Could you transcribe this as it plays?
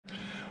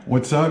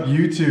What's up,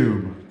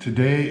 YouTube?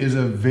 Today is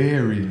a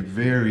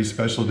very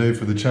special day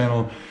for the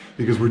channel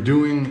because we're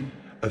doing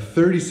a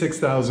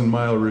 36,000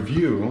 mile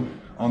review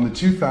on the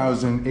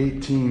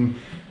 2018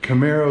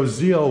 Camaro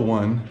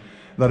ZL1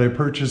 that I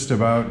purchased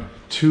about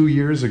 2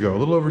 years ago, a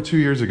little over 2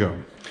 years ago.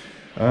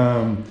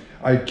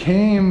 I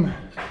came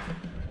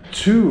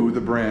to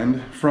the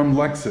brand from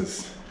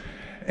Lexus,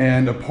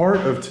 and a part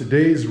of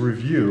today's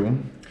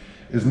review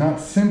is not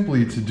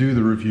simply to do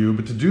the review,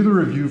 but to do the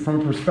review from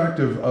a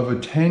perspective of a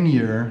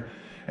 10-year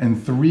and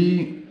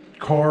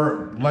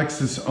 3-car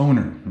Lexus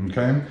owner,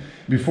 okay?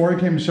 Before I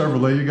came to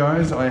Chevrolet, you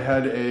guys, I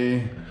had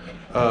a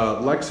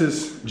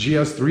Lexus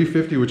GS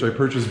 350, which I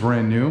purchased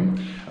brand new.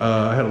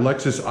 I had a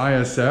Lexus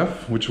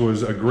ISF, which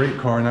was a great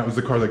car, and that was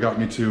the car that got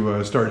me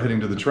to start heading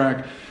to the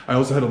track. I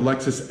also had a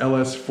Lexus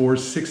LS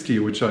 460,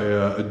 which I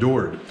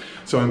adored.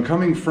 So I'm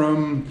coming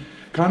from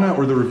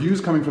the review's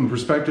coming from the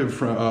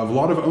perspective of a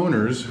lot of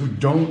owners who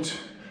don't,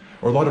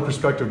 or a lot of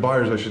prospective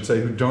buyers, I should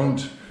say, who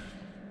don't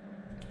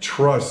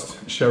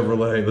trust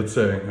Chevrolet, let's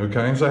say,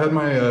 okay? So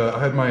I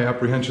had my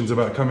apprehensions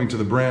about coming to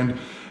the brand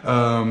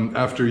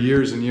after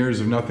years and years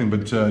of nothing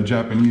but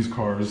Japanese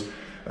cars.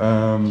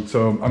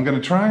 So I'm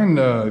gonna try and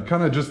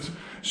kind of just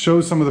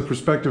show some of the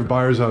prospective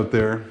buyers out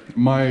there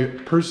my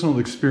personal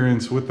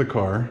experience with the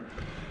car.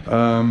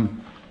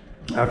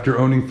 After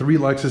owning 3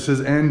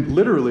 Lexuses and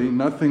literally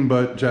nothing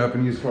but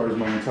Japanese cars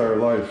my entire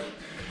life.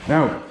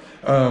 Now,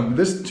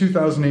 this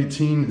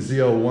 2018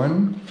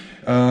 ZL1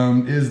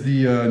 is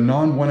the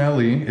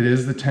non-1LE. It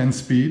is the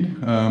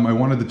 10-speed. I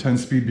wanted the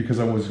 10-speed because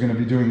I was going to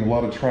be doing a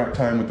lot of track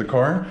time with the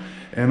car,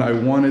 and I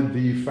wanted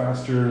the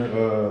faster,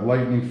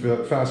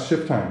 fast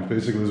shift time,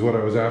 basically, is what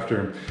I was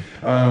after.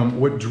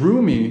 What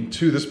drew me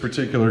to this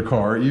particular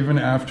car, even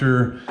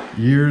after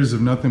years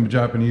of nothing but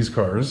Japanese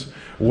cars,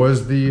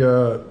 was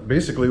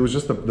basically, it was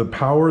just the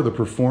power, the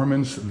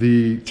performance,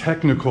 the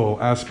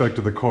technical aspect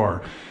of the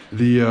car.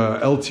 The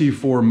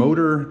LT4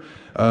 motor,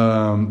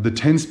 the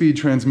 10-speed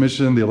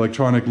transmission, the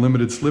electronic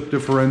limited slip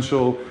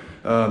differential,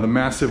 the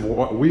massive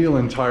wheel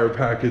and tire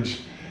package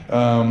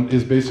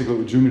is basically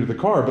what drew me to the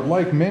car. But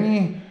like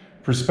many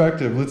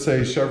prospective, let's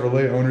say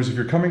Chevrolet owners, if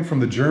you're coming from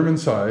the German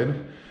side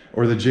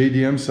or the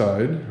JDM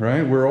side,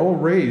 right, we're all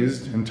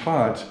raised and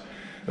taught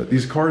that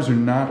these cars are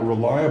not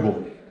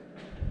reliable.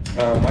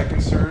 My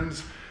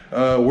concerns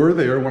were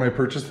there when I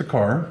purchased the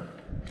car,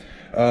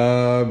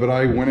 but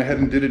I went ahead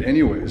and did it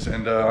anyways,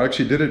 and I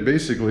actually did it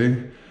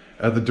basically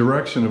at the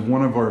direction of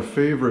one of our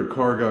favorite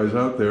car guys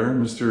out there,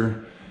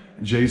 Mr.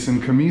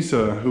 Gen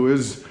Camaro, who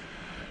is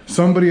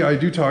somebody I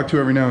do talk to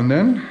every now and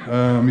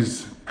then.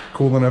 He's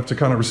cool enough to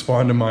kind of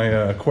respond to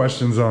my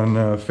questions on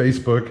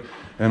Facebook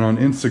and on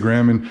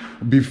Instagram,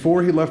 and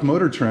before he left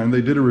Motor Trend,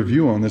 they did a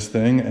review on this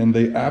thing, and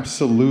they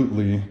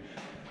absolutely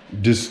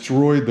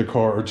destroyed the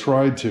car, or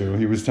tried to,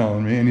 he was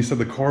telling me, and he said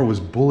the car was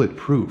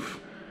bulletproof,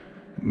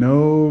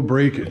 no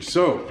breakage.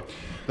 So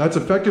that's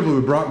effectively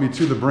what brought me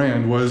to the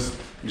brand. Was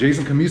Gen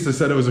Camaro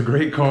said it was a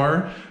great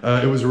car,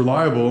 it was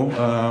reliable.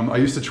 I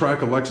used to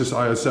track a Lexus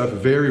ISF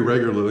very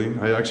regularly.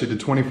 I actually did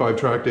 25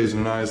 track days in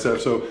an ISF,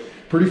 so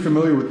pretty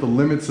familiar with the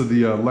limits of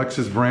the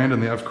Lexus brand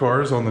and the F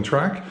cars on the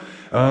track.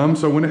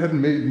 So I went ahead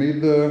and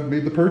made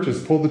the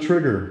purchase, pulled the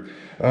trigger.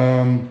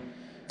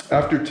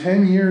 After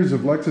 10 years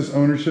of Lexus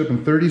ownership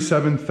and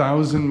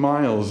 37,000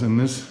 miles in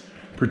this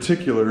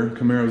particular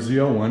Camaro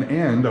ZL1,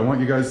 and I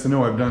want you guys to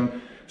know I've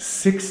done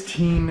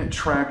 16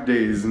 track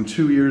days in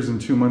 2 years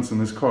and 2 months in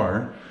this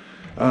car.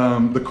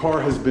 The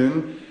car has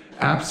been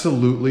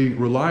absolutely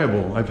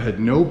reliable. I've had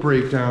no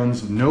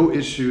breakdowns, no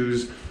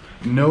issues,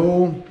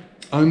 no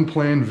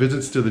unplanned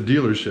visits to the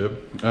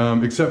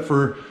dealership, except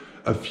for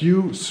a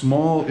few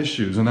small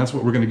issues, and that's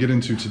what we're going to get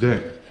into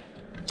today.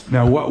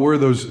 Now, what were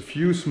those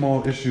few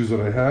small issues that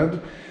I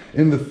had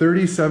in the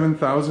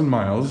 37,000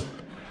 miles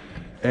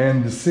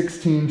and the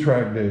 16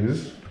 track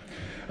days?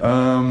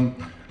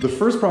 The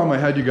first problem I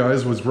had, you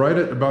guys, was right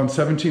at about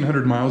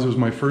 1,700 miles. It was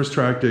my first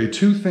track day.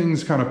 2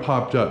 things kind of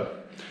popped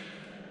up.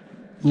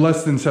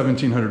 Less than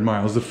 1,700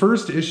 miles. The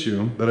first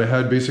issue that I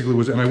had basically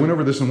was, and I went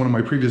over this in one of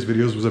my previous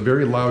videos, was a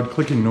very loud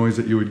clicking noise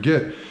that you would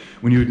get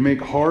when you would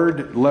make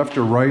hard left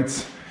or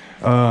rights,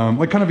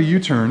 like kind of a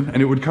U-turn,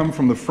 and it would come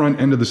from the front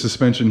end of the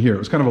suspension here. It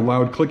was kind of a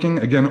loud clicking,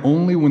 again,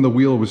 only when the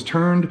wheel was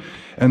turned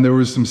and there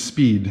was some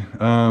speed.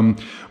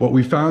 What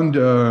we found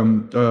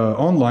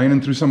online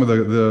and through some of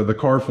the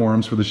car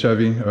forums for the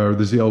Chevy or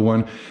the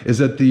ZL1 is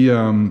that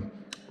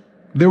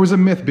there was a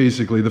myth,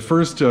 basically. The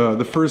first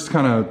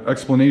kind of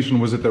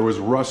explanation was that there was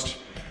rust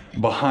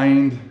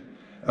behind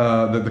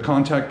the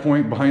contact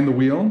point behind the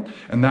wheel,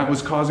 and that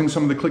was causing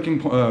some of the clicking,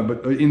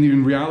 but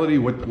in reality,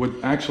 what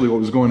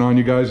was going on,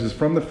 you guys, is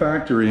from the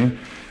factory,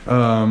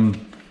 on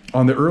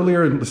the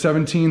earlier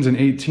 17s and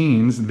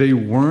 18s, they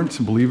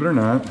weren't, believe it or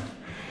not,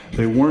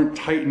 they weren't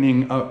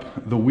tightening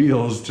up the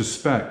wheels to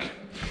spec.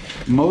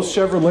 Most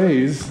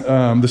Chevrolets,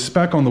 the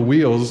spec on the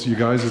wheels, you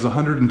guys, is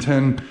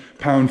 110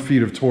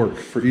 pound-feet of torque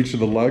for each of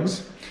the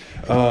lugs.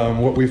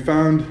 What we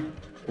found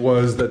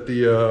was that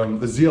the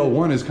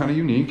ZL1 is kind of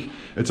unique.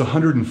 It's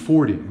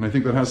 140, and I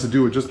think that has to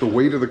do with just the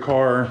weight of the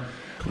car,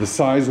 the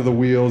size of the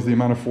wheels, the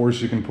amount of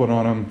force you can put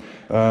on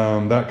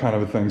them, that kind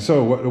of a thing.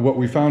 So what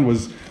we found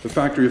was the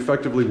factory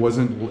effectively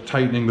wasn't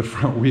tightening the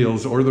front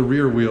wheels or the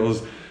rear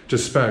wheels to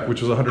spec,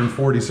 which was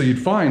 140. So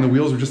you'd find the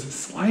wheels were just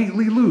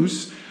slightly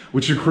loose,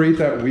 which would create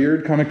that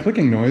weird kind of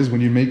clicking noise when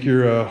you make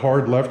your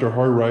hard left or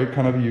hard right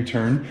kind of a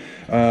U-turn.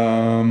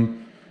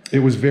 It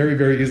was very,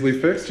 very easily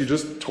fixed. You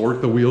just torque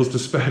the wheels to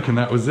spec and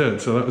that was it.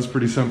 So that was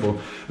pretty simple.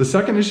 The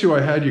second issue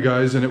I had, you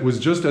guys, and it was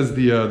just as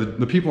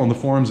the people on the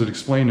forums had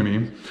explained to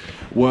me,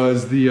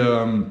 was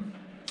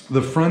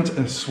the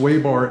front sway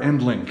bar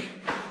end link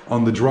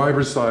on the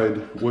driver's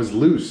side was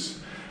loose.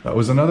 That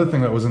was another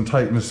thing that wasn't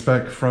tight in the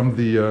spec from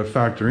the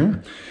factory.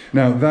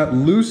 Now that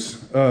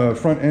loose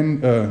front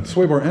end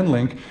sway bar end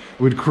link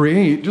would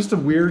create just a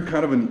weird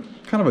kind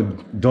of a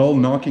dull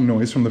knocking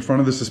noise from the front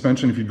of the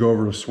suspension if you go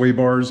over sway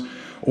bars,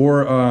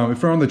 or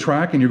if you're on the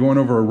track and you're going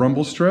over a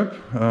rumble strip,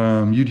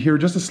 you'd hear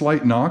just a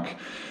slight knock.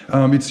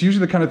 It's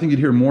usually the kind of thing you'd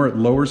hear more at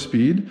lower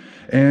speed,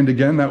 and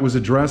again that was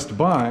addressed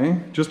by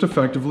just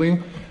effectively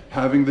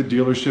having the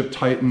dealership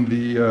tighten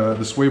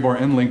the sway bar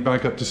end link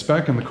back up to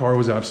spec, and the car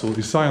was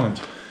absolutely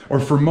silent. Or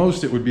for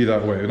most it would be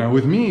that way. Now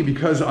with me,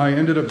 because I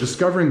ended up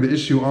discovering the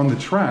issue on the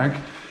track,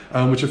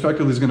 which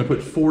effectively is going to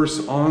put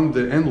force on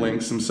the end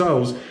links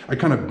themselves, I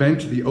kind of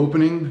bent the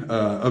opening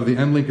of the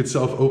end link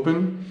itself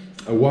open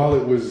while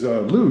it was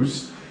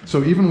loose.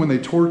 So even when they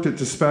torqued it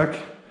to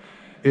spec,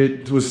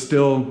 it was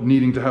still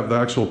needing to have the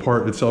actual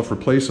part itself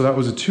replaced. So that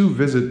was a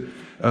 2-visit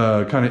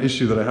kind of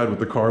issue that I had with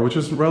the car, which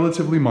was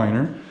relatively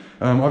minor.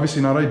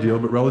 Obviously not ideal,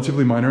 but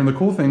relatively minor. And the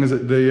cool thing is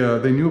that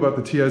they knew about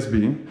the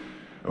TSB.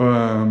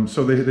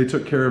 So they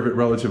took care of it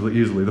relatively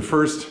easily.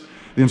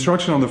 The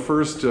instruction on the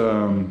first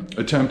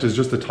attempt is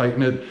just to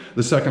tighten it.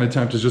 The second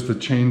attempt is just to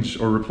change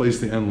or replace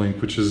the end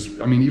link, which is,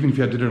 I mean, even if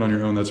you had to do it on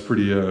your own, that's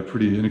pretty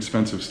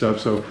inexpensive stuff.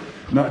 So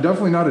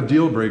definitely not a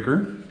deal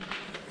breaker.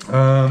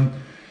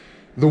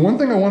 The one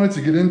thing I wanted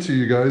to get into,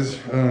 you guys,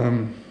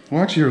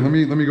 well actually here,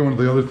 let me go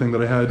into the other thing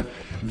that I had.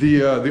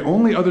 The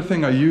only other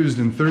thing I used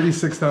in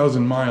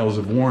 36,000 miles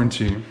of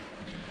warranty,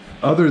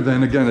 other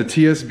than, again, a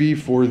TSB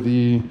for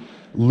the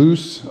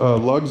loose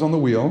lugs on the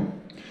wheel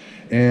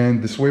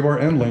and the sway bar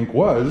end link,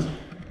 was,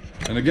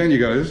 and again you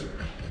guys,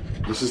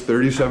 this is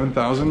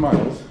 37,000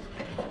 miles.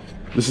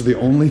 This is the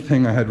only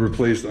thing I had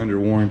replaced under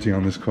warranty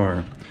on this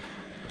car.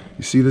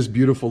 You see this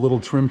beautiful little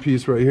trim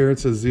piece right here? It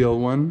says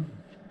ZL1.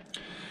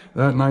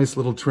 That nice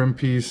little trim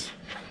piece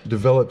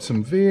developed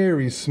some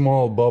very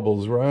small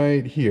bubbles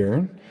right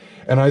here,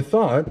 and I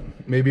thought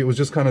maybe it was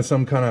just kind of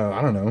some kind of,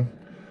 I don't know,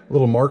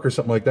 little mark or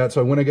something like that.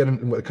 So I went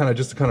again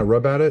just to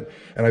rub at it,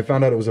 and I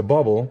found out it was a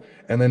bubble,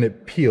 and then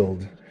it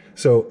peeled.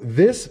 So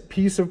this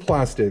piece of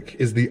plastic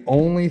is the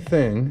only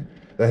thing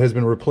that has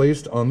been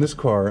replaced on this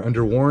car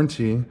under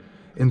warranty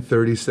in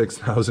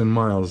 36,000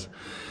 miles.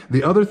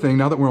 The other thing,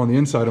 now that we're on the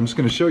inside, I'm just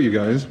going to show you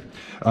guys,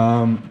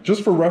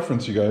 just for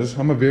reference, you guys,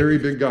 I'm a very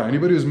big guy.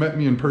 Anybody who's met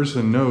me in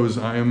person knows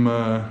I am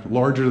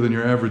larger than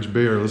your average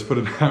bear, let's put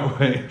it that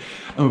way.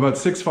 I'm about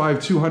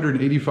 6'5",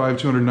 285,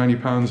 290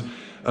 pounds,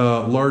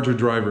 larger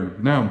driver.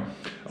 Now,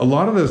 a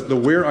lot of the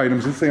wear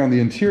items, let's say on the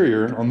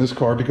interior on this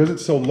car, because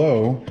it's so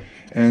low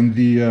and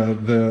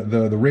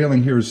the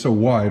railing here is so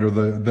wide, or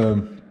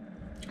the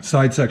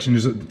side section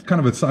is kind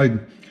of a side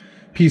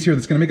piece here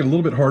that's going to make it a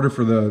little bit harder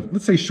for the,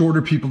 let's say,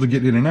 shorter people to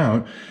get in and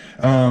out.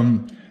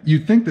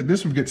 You'd think that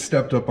this would get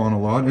stepped up on a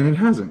lot, and it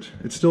hasn't.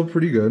 It's still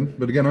pretty good,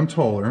 but again, I'm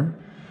taller.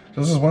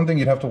 So this is one thing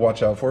you'd have to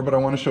watch out for, but I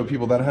want to show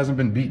people that it hasn't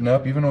been beaten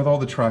up, even with all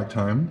the track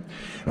time.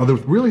 Now, the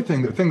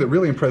thing that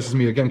really impresses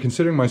me, again,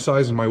 considering my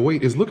size and my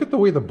weight, is look at the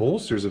way the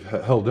bolsters have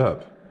held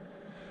up.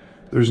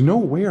 There's no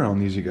wear on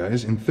these, you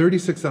guys. In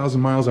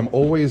 36,000 miles, I'm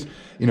always,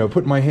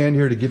 putting my hand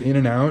here to get in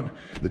and out.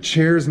 The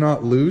chair's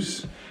not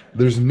loose.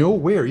 There's no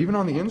wear, even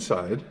on the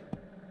inside.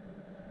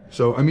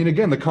 So, I mean,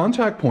 again, the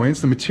contact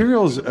points, the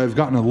materials have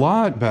gotten a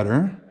lot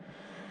better.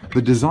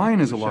 The design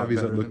is a lot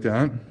better. I've looked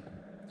at.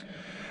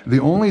 The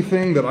only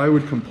thing that I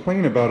would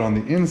complain about on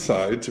the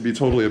inside, to be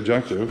totally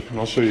objective, and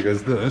I'll show you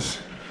guys this,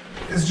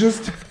 is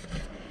just,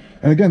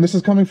 and again, this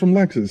is coming from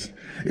Lexus.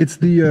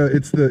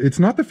 It's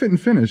not the fit and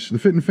finish. The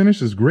fit and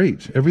finish is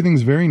great.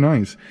 Everything's very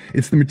nice.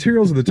 It's the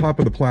materials at the top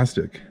of the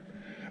plastic,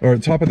 or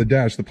top of the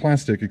dash, the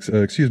plastic,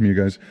 excuse me, you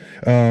guys.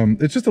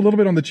 It's just a little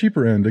bit on the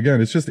cheaper end.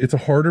 Again, it's a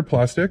harder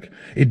plastic.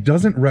 It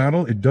doesn't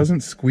rattle, it doesn't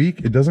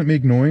squeak, it doesn't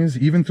make noise,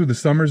 even through the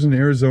summers in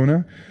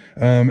Arizona.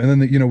 And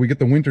then, we get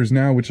the winters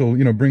now, which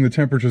will, bring the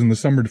temperatures in the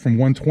summer from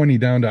 120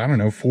 down to, I don't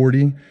know,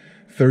 40,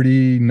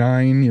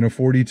 39,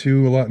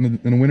 42 a lot in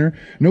the winter.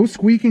 No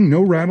squeaking,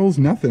 no rattles,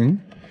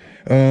 nothing.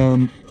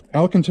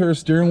 Alcantara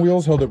steering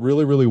wheels held up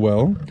really, really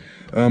well.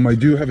 I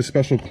do have a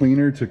special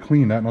cleaner to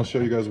clean that, and I'll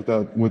show you guys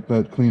what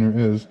that cleaner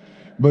is.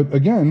 But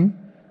again,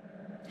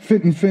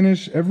 fit and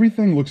finish,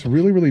 everything looks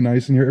really, really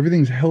nice in here.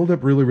 Everything's held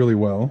up really, really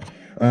well.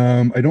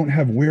 I don't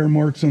have wear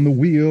marks on the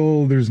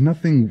wheel. There's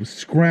nothing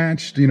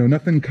scratched,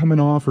 nothing coming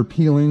off or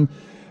peeling,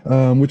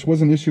 which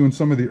was an issue in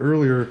some of the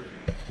earlier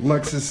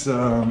Lexus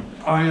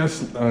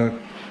IS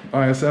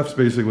ISFs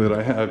basically that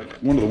I had,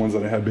 one of the ones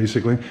that I had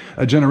basically,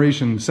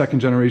 second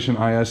generation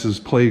IS is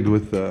plagued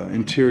with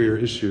interior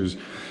issues.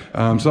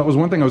 So that was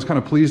one thing I was kind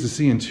of pleased to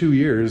see in 2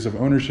 years of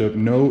ownership,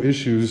 no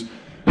issues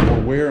or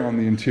wear on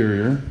the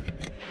interior.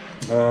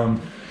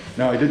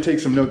 Now I did take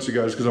some notes, you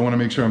guys, because I want to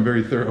make sure I'm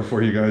very thorough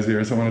for you guys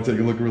here, so I want to take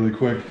a look really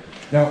quick.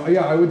 Now,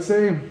 yeah, I would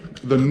say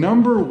the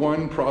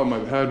 #1 problem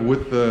I've had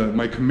with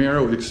my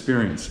Camaro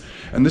experience,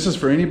 and this is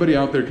for anybody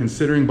out there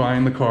considering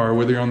buying the car,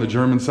 whether you're on the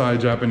German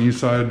side, Japanese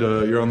side,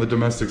 you're on the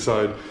domestic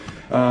side.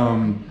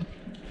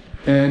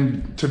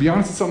 And to be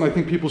honest, it's something I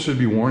think people should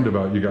be warned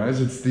about, you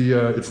guys.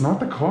 It's not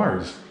the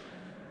cars.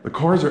 The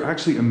cars are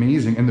actually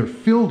amazing and they're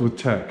filled with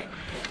tech.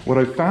 What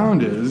I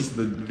found is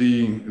that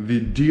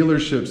the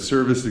dealership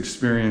service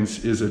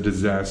experience is a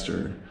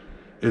disaster.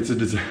 It's a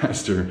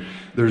disaster.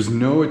 There's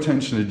no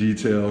attention to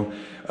detail.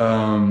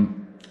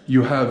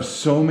 You have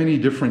so many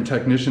different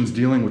technicians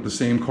dealing with the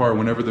same car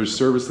whenever there's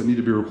service that need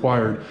to be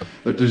required,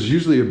 that there's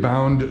usually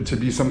bound to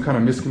be some kind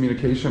of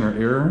miscommunication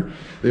or error.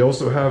 They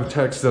also have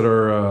techs that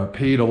are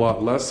paid a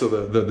lot less, so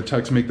the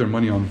techs make their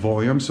money on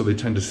volume, so they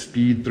tend to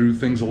speed through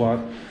things a lot.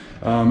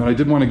 And I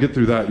did want to get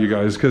through that, you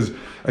guys, because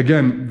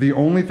again, the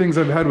only things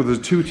I've had with the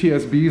 2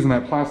 TSBs and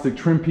that plastic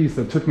trim piece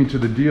that took me to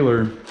the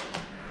dealer,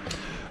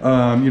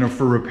 you know,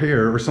 for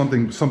repair or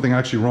something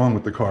actually wrong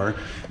with the car.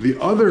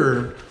 The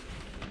other,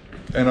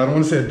 and I don't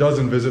want to say a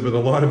dozen visits, but a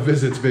lot of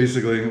visits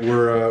basically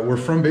were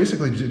from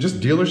basically just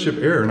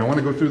dealership error, and I want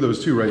to go through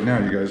those too right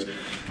now, you guys.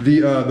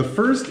 The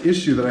first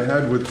issue that I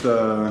had with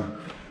the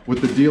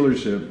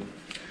dealership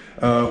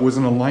was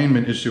an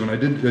alignment issue, and I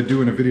did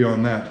do in a video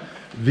on that.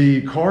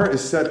 The car is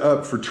set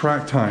up for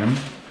track time,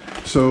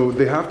 so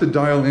they have to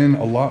dial in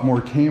a lot more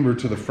camber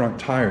to the front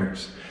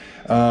tires.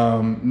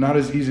 Not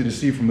as easy to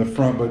see from the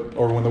front,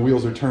 or when the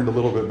wheels are turned a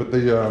little bit, but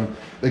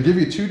they give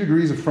you 2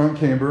 degrees of front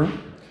camber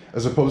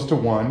as opposed to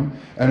 1,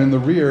 and in the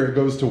rear it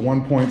goes to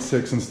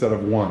 1.6 instead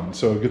of 1,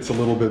 so it gets a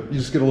little bit, you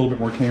just get a little bit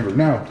more camber.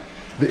 Now,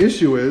 the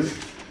issue is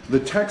the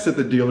techs at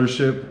the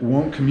dealership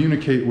won't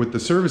communicate with the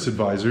service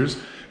advisors,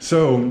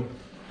 so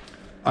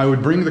I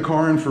would bring the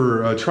car in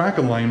for track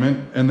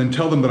alignment and then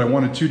tell them that I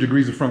wanted 2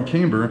 degrees of front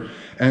camber,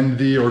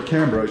 or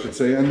camber I should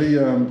say, and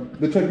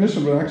the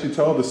technician would actually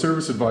tell the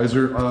service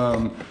advisor,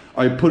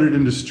 I put it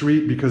into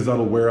street because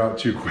that'll wear out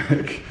too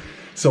quick.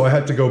 So I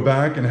had to go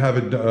back and have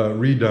it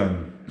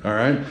redone, all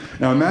right?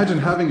 Now imagine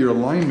having your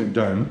alignment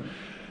done,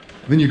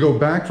 then you go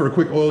back for a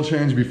quick oil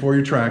change before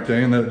your track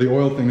day, and the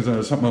oil thing is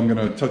something I'm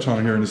gonna touch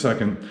on here in a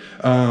second.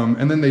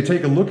 And then they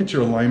take a look at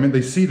your alignment,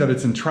 they see that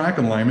it's in track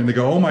alignment, they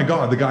go, oh my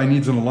God, the guy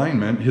needs an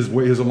alignment, his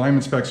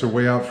alignment specs are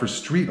way out for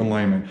street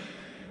alignment.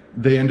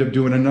 They end up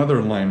doing another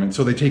alignment,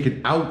 so they take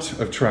it out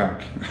of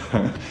track.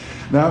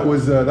 That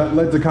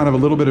led to kind of a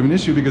little bit of an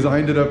issue because I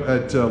ended up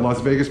at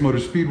Las Vegas Motor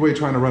Speedway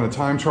trying to run a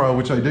time trial,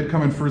 which I did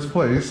come in first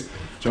place,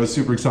 which I was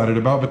super excited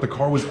about, but the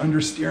car was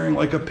understeering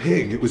like a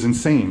pig. It was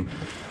insane.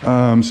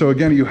 So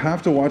again, you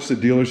have to watch the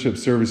dealership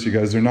service, you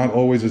guys. They're not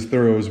always as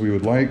thorough as we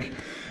would like.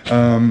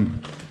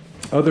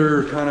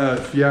 Other kind of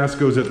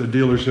fiascos at the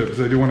dealership, because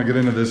I do want to get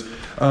into this.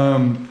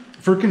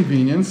 For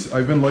convenience,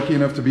 I've been lucky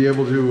enough to be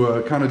able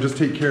to kind of just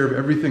take care of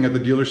everything at the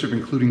dealership,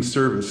 including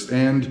service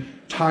and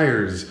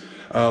tires.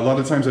 A lot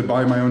of times I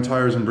buy my own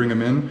tires and bring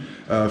them in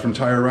from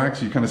tire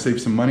racks. You kind of save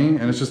some money,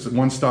 and it's just a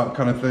one-stop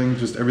kind of thing.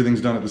 Just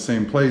everything's done at the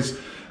same place.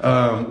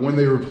 When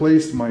they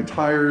replaced my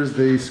tires,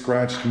 they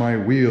scratched my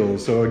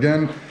wheels. So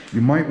again,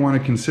 you might want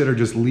to consider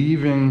just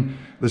leaving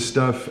the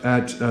stuff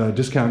at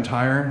Discount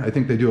Tire. I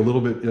think they do a little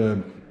bit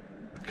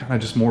kind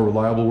of just more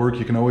reliable work.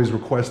 You can always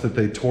request that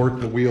they torque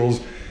the wheels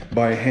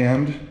by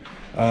hand.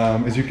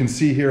 As you can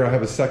see here, I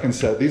have a second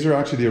set. These are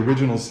actually the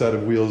original set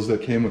of wheels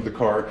that came with the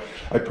car.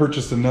 I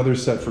purchased another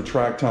set for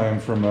track time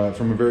from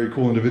a very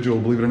cool individual,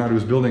 believe it or not, who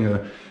was building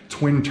a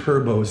twin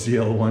turbo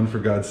ZL1, for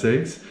God's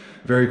sakes.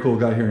 Very cool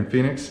guy here in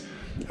Phoenix.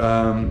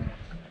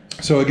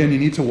 So again, you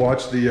need to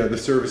watch the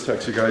service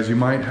techs, you guys. You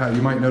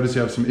might notice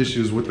you have some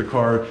issues with the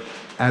car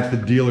at the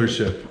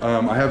dealership.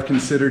 I have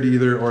considered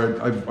either, or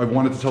I've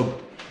wanted to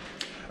tell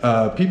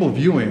people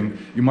viewing,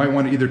 you might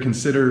want to either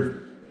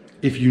consider,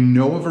 if you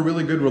know of a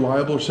really good,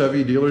 reliable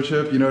Chevy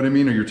dealership, you know what I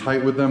mean, or you're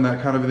tight with them,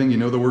 that kind of thing, you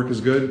know the work is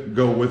good,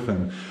 go with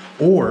them.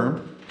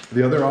 Or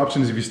the other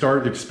option is, if you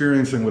start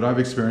experiencing what I've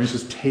experienced,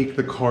 just take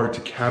the car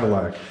to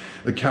Cadillac.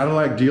 The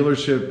Cadillac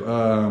dealership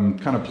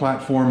kind of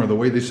platform, or the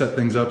way they set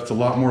things up, it's a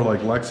lot more like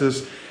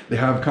Lexus. They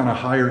have kind of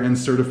higher end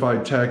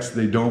certified techs.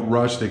 They don't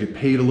rush, they get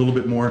paid a little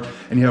bit more,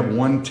 and you have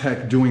one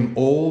tech doing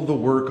all the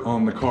work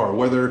on the car,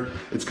 whether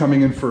it's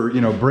coming in for,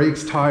 you know,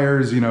 brakes,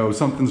 tires, you know,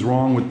 something's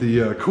wrong with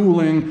the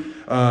cooling.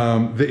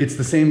 It's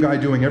the same guy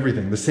doing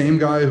everything. The same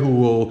guy who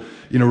will,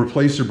 you know,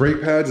 replace your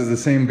brake pads is the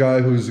same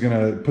guy who's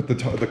gonna put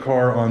the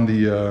car on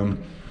the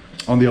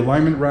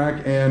alignment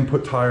rack and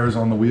put tires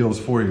on the wheels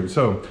for you.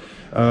 So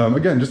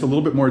again, just a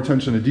little bit more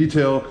attention to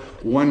detail.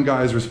 One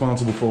guy is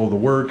responsible for all the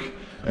work,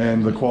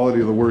 and the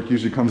quality of the work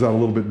usually comes out a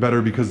little bit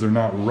better because they're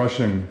not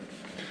rushing.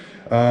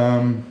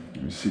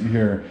 Let me see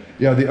here.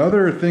 Yeah, the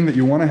other thing that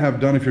you want to have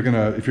done if you're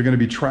gonna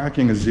be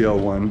tracking a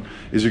ZL1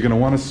 is you're gonna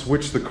want to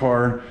switch the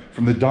car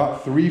from the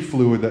 .3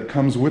 fluid that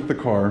comes with the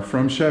car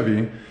from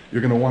Chevy.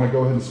 You're gonna want to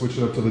go ahead and switch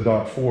it up to the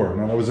 .4.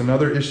 Now that was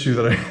another issue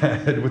that I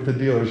had with the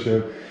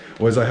dealership,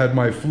 was I had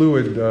my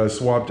fluid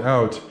swapped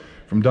out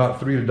from .3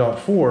 to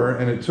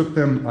 .4, and it took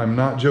them, I'm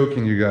not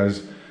joking you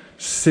guys,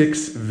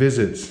 6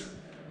 visits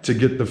to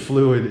get the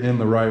fluid in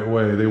the right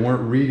way. They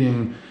weren't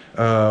reading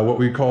what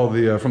we call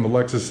the, from the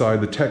Lexus side,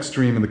 the text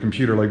stream in the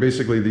computer, like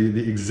basically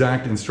the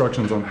exact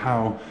instructions on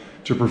how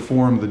to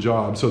perform the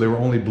job. So they were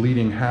only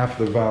bleeding half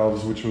the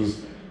valves, which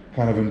was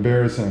kind of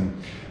embarrassing.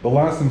 The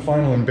last and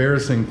final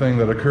embarrassing thing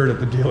that occurred at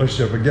the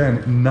dealership,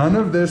 again, none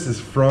of this is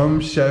from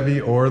Chevy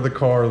or the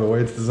car, the way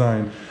it's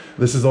designed.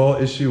 This is all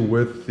issue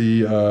with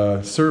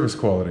the service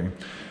quality.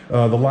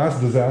 The last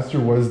disaster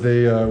was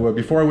well,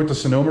 before I went to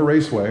Sonoma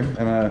Raceway,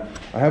 and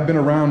I have been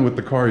around with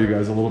the car, you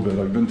guys, a little bit.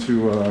 I've been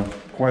to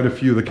quite a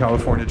few of the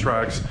California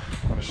tracks.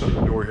 I'm gonna shut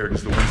the door here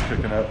because the wind's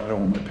kicking out. I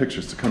don't want my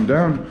pictures to come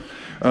down.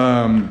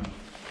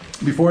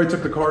 Before I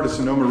took the car to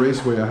Sonoma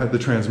Raceway, I had the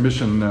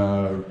transmission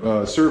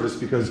service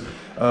because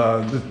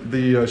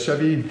the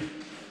Chevy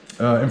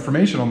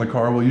information on the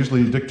car will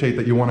usually dictate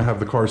that you want to have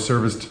the car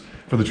serviced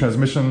for the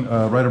transmission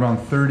right around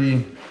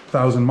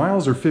 30,000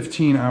 miles or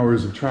 15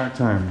 hours of track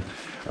time.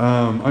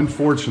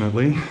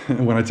 Unfortunately,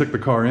 when I took the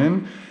car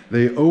in,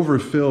 they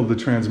overfilled the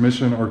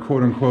transmission, or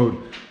quote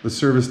unquote, the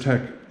service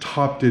tech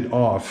topped it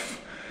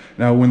off.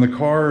 Now, when the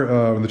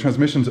car, when the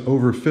transmission's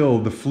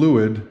overfilled, the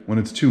fluid, when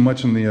it's too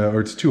much in the, or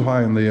it's too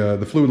high in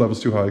the fluid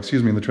level's too high,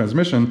 excuse me, in the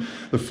transmission,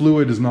 the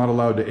fluid is not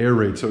allowed to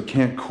aerate, so it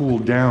can't cool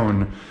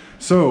down.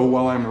 So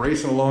while I'm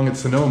racing along at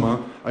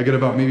Sonoma, I get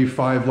about maybe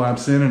 5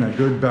 laps in and a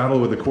good battle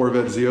with the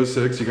Corvette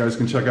Z06. You guys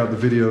can check out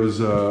the videos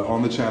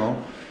on the channel.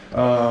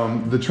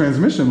 The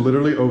transmission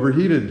literally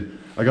overheated.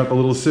 I got the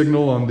little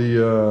signal on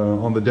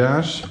the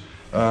dash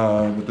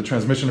that the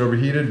transmission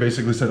overheated,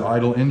 basically said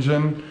idle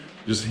engine.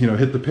 Just, you know,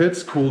 hit the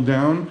pits, cooled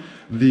down.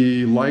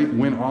 The light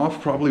went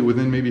off probably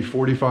within maybe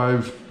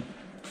 45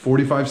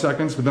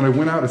 seconds, but then I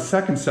went out a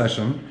second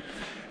session,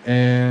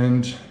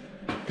 and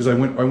because I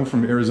went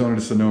from Arizona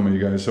to Sonoma, you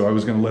guys, so I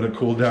was gonna let it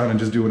cool down and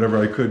just do whatever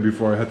I could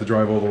before I had to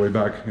drive all the way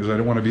back, because I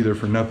didn't want to be there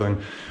for nothing.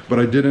 But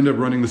I did end up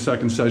running the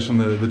second session.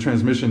 The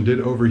transmission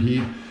did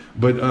overheat,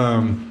 but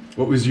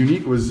what was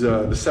unique was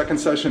the second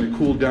session, it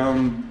cooled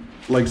down.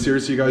 Like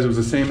seriously, you guys, it was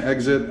the same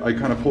exit. I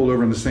kind of pulled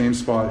over in the same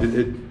spot.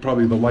 It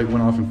probably, the light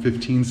went off in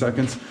 15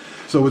 seconds.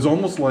 So it was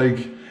almost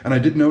like, and I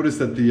did notice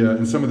that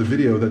in some of the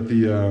video that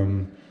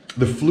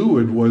the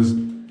fluid was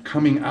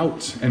coming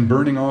out and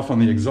burning off on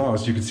the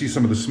exhaust. You could see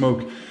some of the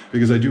smoke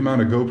because I do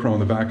mount a GoPro on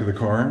the back of the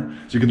car.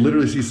 So you can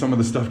literally see some of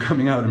the stuff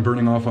coming out and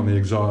burning off on the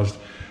exhaust.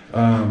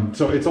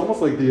 So it's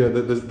almost like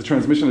the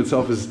transmission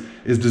itself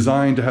is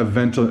designed to have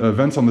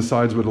vents on the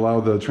sides would allow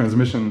the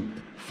transmission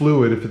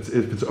fluid, if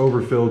it's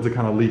overfilled, to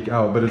kind of leak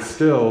out, but it's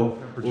still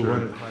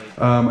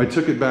I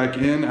took it back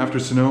in after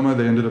Sonoma.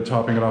 They ended up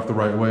topping it off the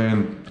right way,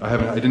 and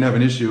I didn't have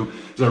an issue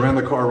because I ran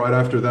the car right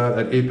after that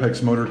at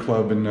Apex Motor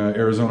Club in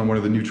Arizona, one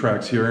of the new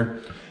tracks here,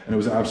 and it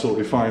was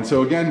absolutely fine.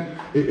 So again,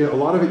 a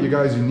lot of it, you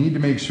guys, you need to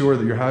make sure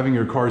that you're having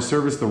your car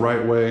serviced the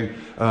right way.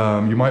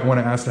 You might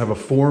want to ask to have a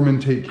foreman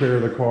take care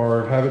of the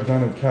car, have it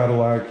done at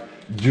Cadillac,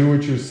 do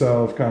it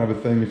yourself kind of a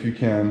thing if you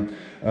can.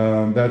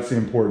 That's the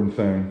important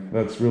thing.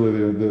 That's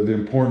really the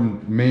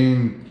important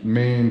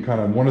main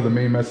kind of one of the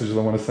main messages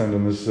I want to send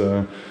in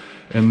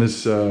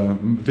this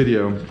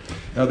video.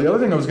 Now, the other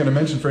thing I was going to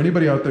mention for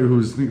anybody out there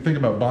who's thinking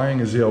about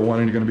buying a ZL1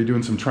 and you're going to be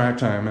doing some track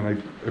time, and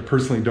I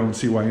personally don't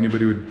see why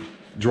anybody would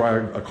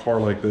drive a car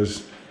like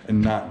this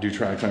and not do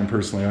track time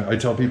personally. I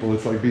tell people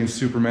it's like being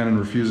Superman and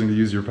refusing to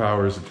use your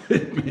powers.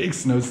 It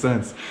makes no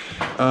sense.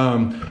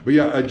 But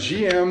yeah,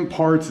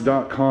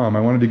 gmparts.com, I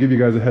wanted to give you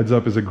guys a heads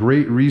up, is a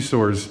great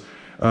resource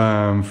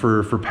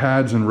for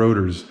pads and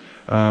rotors.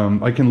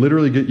 I can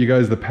literally get you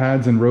guys the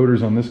pads and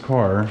rotors on this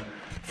car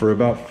for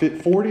about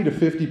 40 to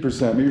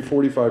 50%, maybe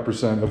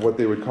 45% of what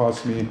they would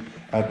cost me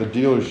at the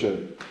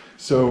dealership.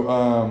 So,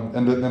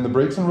 and the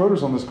brakes and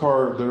rotors on this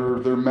car,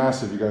 they're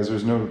massive, you guys.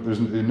 There's no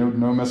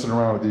messing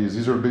around with these.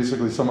 These are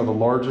basically some of the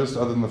largest,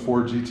 other than the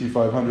Ford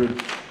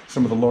GT500,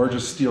 some of the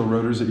largest steel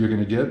rotors that you're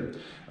gonna get.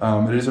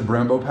 It is a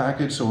Brembo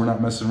package, so we're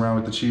not messing around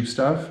with the cheap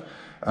stuff.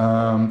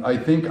 I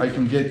think I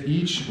can get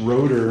each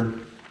rotor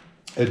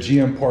at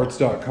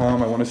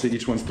gmparts.com. I want to say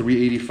each one's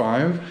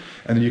 $385,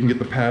 and then you can get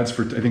the pads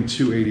for, I think,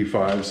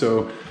 $285.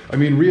 So, I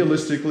mean,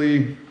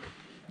 realistically,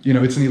 you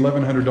know, it's an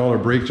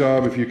 $1,100 brake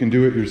job if you can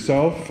do it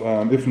yourself.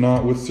 If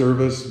not, with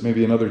service,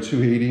 maybe another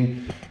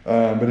 $280.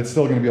 But it's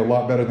still going to be a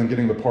lot better than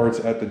getting the parts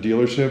at the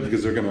dealership,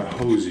 because they're going to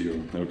hose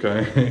you,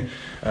 okay?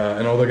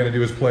 And all they're going to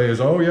do is play is,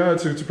 oh yeah,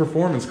 it's a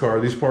performance car.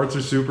 These parts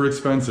are super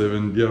expensive,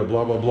 and yeah,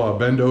 blah, blah, blah.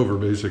 Bend over,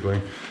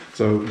 basically.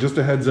 So just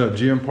a heads up,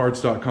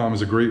 gmparts.com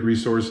is a great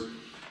resource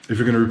if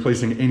you're going to be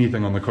replacing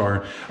anything on the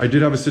car. I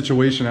did have a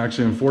situation,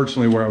 actually,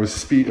 unfortunately, where I was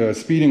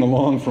speeding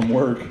along from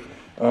work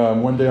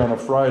one day on a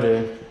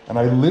Friday, and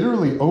I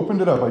literally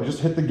opened it up. I just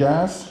hit the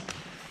gas,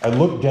 I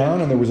looked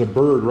down and there was a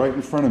bird right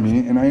in front of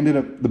me, and I ended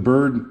up, the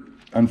bird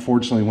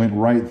unfortunately went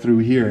right through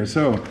here.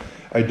 So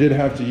I did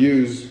have to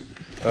use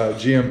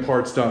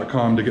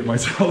gmparts.com to get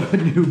myself a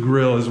new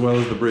grill as well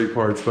as the brake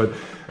parts. But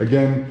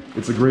again,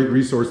 it's a great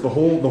resource. The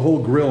whole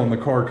grill in the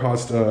car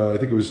cost I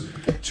think it was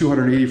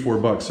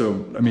 $284.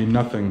 So I mean,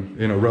 nothing,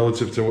 you know,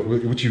 relative to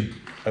what you,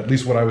 at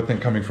least what I would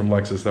think coming from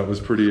Lexus, that was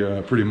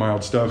pretty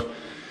mild stuff.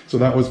 So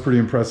that was pretty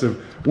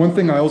impressive. One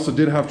thing I also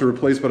did have to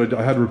replace, but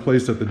I had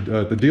replaced at the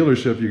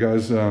dealership, you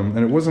guys, and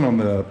it wasn't on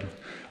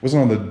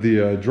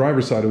the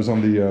driver's side. It was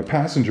on the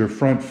passenger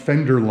front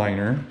fender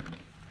liner.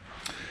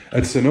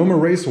 At Sonoma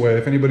Raceway,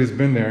 if anybody's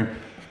been there,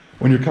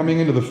 when you're coming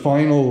into the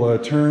final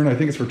turn, I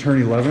think it's for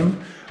turn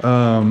 11,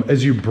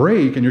 as you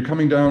brake and you're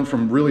coming down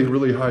from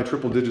really high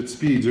triple-digit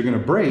speeds, you're going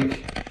to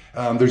brake.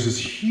 There's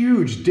this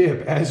huge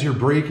dip as you're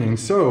braking,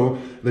 so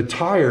the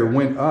tire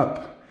went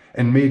up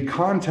and made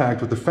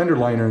contact with the fender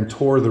liner and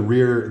tore the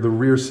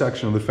rear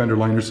section of the fender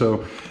liner.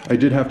 So I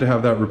did have to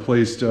have that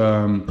replaced.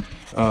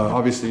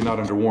 Obviously not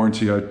under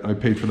warranty. I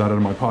paid for that out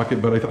of my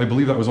pocket, but I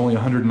believe that was only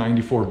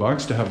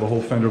 $194 to have the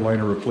whole fender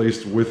liner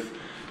replaced with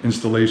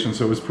installation.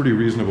 So it was pretty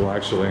reasonable,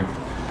 actually.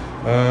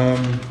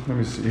 Let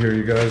me see here,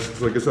 you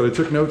guys. Like I said, I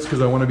took notes because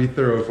I want to be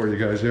thorough for you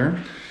guys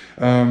here.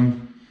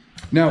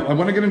 Now, I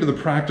want to get into the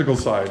practical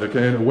side,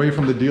 okay? Away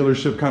from the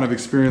dealership kind of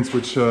experience,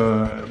 which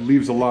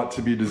leaves a lot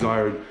to be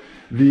desired.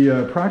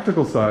 The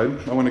practical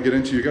side, I want to get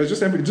into, you guys,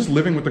 just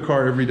living with the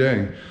car every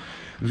day.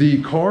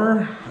 The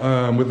car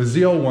with the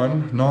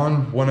ZL1,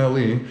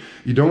 non-1LE,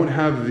 you don't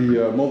have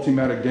the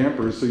Multimatic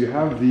dampers, so you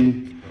have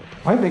the,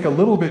 I think, a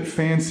little bit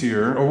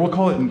fancier, or we'll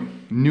call it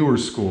newer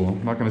school.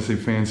 I'm not going to say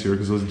fancier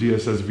because those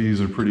DSSVs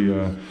are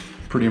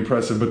pretty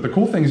impressive. But the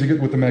cool thing is you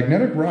get with the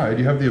magnetic ride,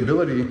 you have the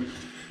ability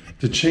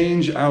to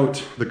change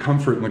out the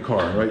comfort in the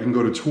car, right? You can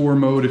go to tour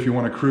mode if you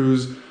want to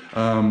cruise.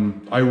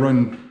 I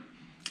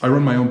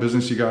run my own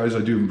business, you guys. I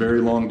do very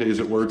long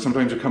days at work.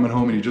 Sometimes you're coming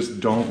home and you just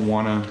don't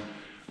want to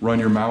run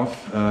your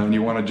mouth, and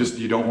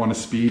you don't want to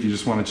speed. You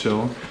just want to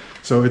chill.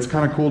 So it's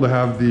kind of cool to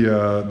have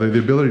the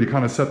ability to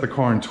kind of set the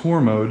car in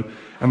tour mode,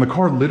 and the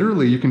car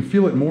literally, you can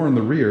feel it more in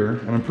the rear.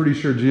 And I'm pretty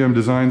sure GM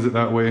designs it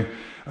that way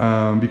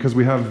because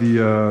we have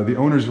the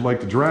owners who like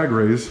to drag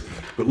race.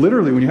 But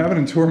literally, when you have it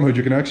in tour mode,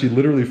 you can actually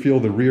literally feel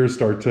the rear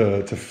start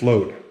to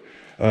float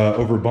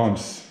over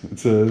bumps.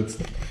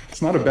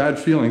 It's not a bad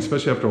feeling,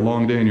 especially after a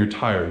long day and you're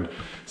tired.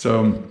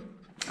 So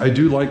I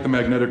do like the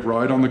magnetic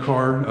ride on the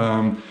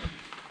car.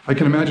 I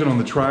can imagine on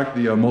the track,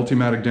 the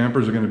Multimatic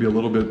dampers are going to be a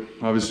little bit,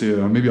 obviously,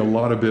 maybe a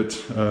lot of it,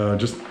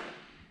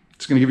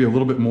 it's going to give you a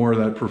little bit more of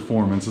that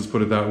performance, let's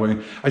put it that way.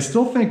 I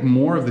still think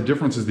more of the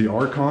difference is the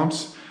R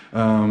comps.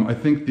 I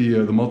think the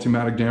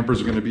Multimatic dampers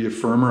are going to be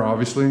firmer,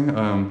 obviously.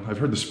 I've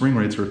heard the spring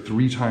rates are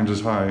 3 times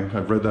as high.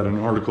 I've read that in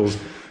articles.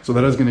 So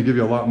that is going to give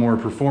you a lot more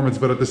performance.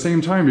 But at the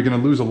same time, you're going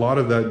to lose a lot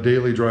of that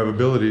daily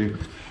drivability,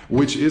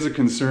 which is a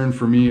concern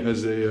for me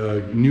as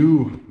a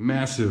new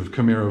massive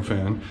Camaro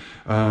fan,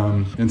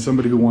 and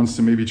somebody who wants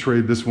to maybe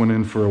trade this one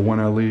in for a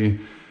 1LE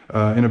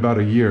in about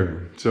a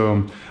year.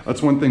 So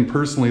that's one thing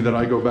personally that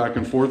I go back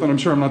and forth, and I'm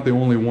sure I'm not the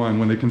only one.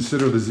 When they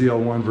consider the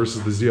ZL1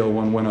 versus the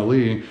ZL1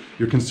 1LE,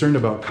 you're concerned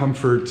about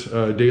comfort,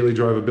 daily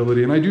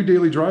drivability, and I do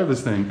daily drive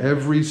this thing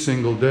every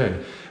single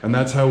day. And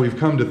that's how we've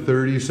come to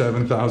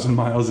 37,000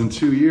 miles in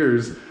 2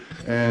 years.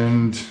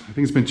 And I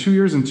think it's been 2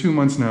 years and 2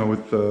 months now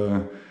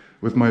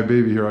with my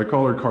baby here. I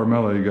call her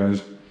Carmela, you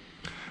guys.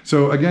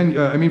 So again,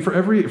 I mean, for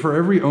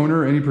every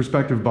owner, any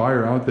prospective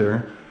buyer out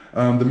there,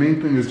 the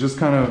main thing is just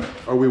kind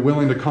of, are we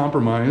willing to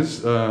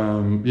compromise,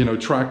 you know,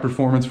 track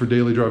performance for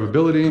daily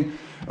drivability,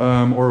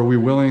 or are we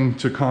willing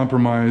to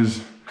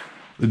compromise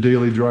the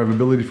daily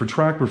drivability for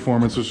track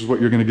performance, which is what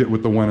you're going to get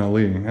with the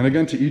 1LE. And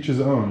again, to each his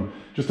own.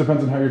 Just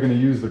depends on how you're going to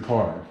use the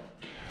car.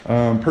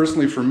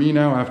 Personally, for me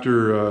now,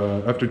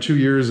 after 2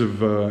 years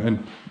of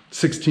and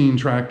 16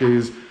 track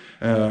days,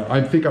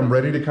 I think I'm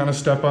ready to kind of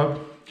step up.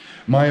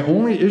 My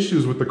only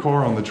issues with the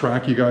car on the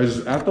track, you guys,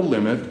 is at the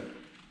limit.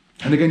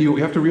 And again, you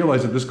have to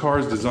realize that this car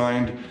is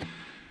designed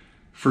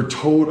for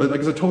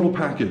it's a total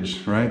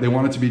package, right? They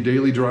want it to be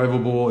daily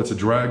drivable. It's a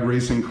drag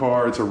racing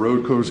car. It's a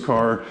road course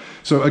car.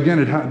 So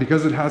again,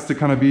 because it has to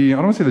kind of be, I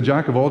don't want to say the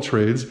jack of all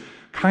trades,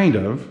 kind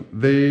of.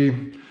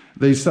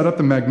 They set up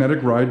the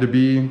magnetic ride to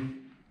be,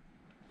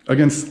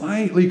 again,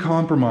 slightly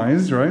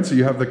compromised, right? So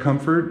you have the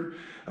comfort,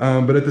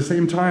 but at the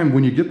same time,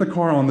 when you get the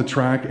car on the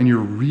track and you're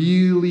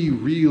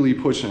really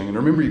pushing, and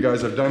remember, you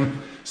guys, I've done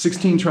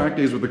 16 track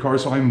days with the car,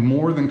 so I'm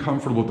more than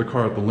comfortable with the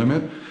car at the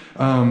limit.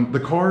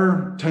 The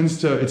car starts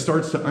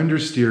to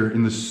understeer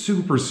in the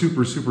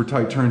super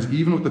tight turns,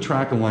 even with the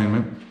track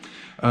alignment.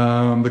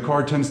 The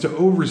car tends to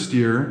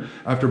oversteer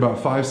after about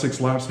 5-6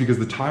 laps because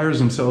the tires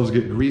themselves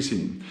get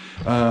greasy.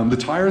 The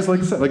tires, like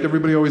I said, like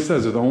everybody always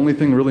says, are the only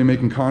thing really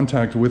making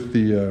contact with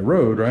the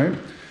road, right?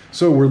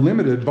 So we're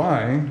limited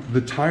by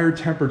the tire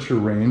temperature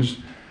range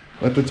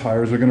that the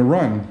tires are going to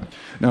run.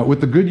 Now,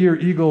 with the Goodyear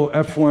Eagle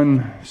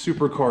F1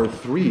 Supercar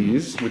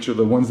 3s, which are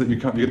the ones that you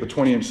get the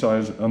 20-inch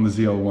size on the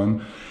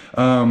ZL1,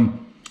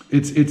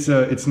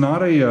 it's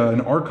not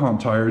an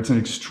R-comp tire, it's an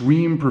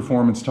extreme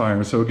performance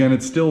tire. So again,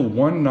 it's still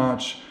one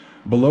notch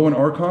below an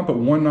R-comp, but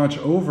one notch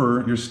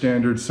over your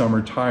standard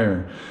summer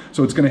tire.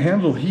 So it's going to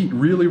handle heat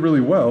really,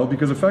 really well,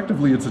 because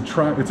effectively it's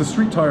a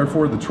street tire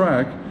for the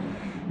track,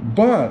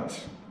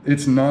 but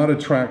it's not a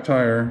track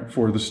tire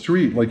for the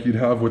street like you'd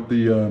have with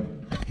the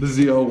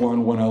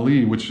ZL1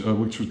 1LE, which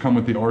would come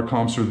with the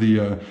R-comps, or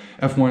the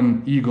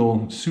F1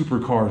 Eagle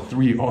Supercar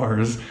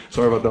 3Rs.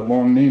 Sorry about that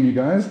long name, you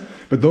guys.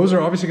 But those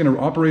are obviously going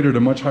to operate at a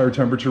much higher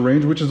temperature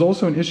range, which is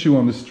also an issue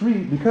on the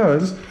street,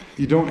 because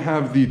you don't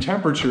have the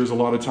temperatures a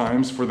lot of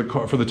times for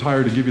the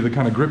tire to give you the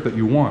kind of grip that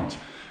you want.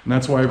 And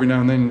that's why every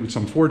now and then, it's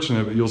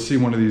unfortunate, but you'll see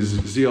one of these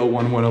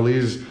ZL1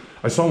 1LEs.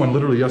 I saw one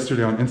literally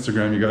yesterday on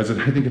Instagram, you guys,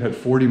 and I think it had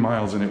 40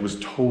 miles and it was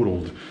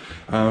totaled.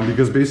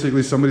 Because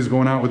basically somebody's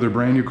going out with their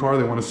brand new car,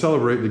 they want to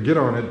celebrate, they get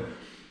on it,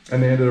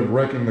 and they ended up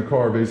wrecking the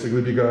car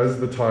basically because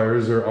the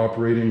tires are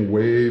operating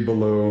way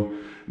below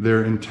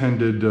their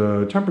intended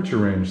temperature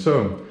range.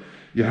 So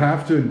you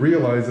have to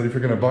realize that if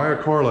you're going to buy a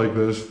car like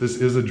this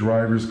is a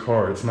driver's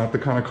car. It's not the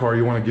kind of car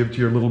you want to give to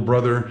your little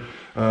brother,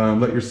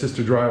 let your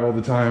sister drive all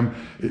the time.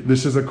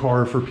 This is a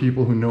car for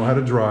people who know how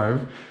to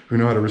drive, who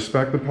know how to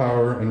respect the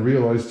power, and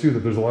realize too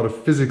that there's a lot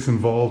of physics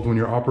involved when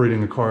you're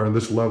operating a car at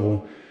this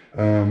level.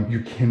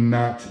 You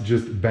cannot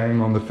just bang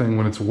on the thing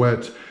when it's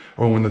wet,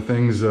 or when the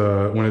thing's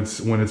when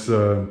it's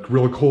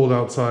real cold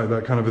outside,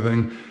 that kind of a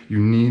thing. You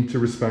need to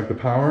respect the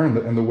power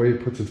and the way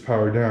it puts its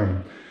power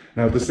down.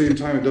 Now at the same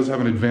time, it does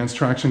have an advanced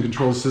traction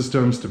control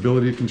system,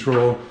 stability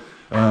control,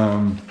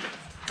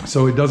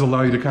 so it does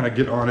allow you to kind of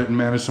get on it and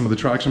manage some of the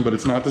traction, but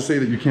it's not to say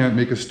that you can't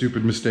make a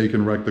stupid mistake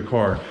and wreck the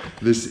car.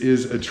 This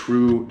is a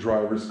true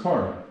driver's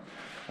car.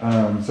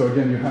 So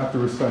again, you have to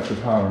respect the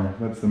power.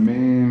 That's the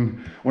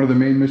one of the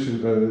main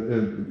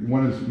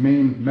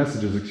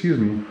messages, excuse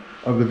me,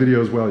 of the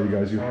video as well, you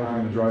guys. You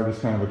have to drive this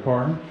kind of a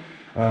car.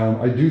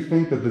 I do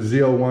think that the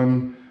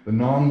ZL1, the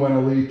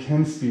non-1LE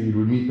 10-speed,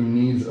 would meet the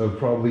needs of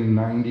probably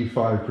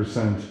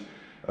 95%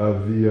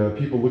 of the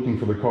people looking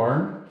for the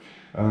car.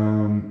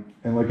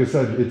 And like I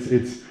said,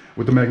 it's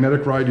with the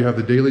magnetic ride, you have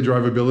the daily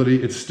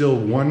drivability. It's still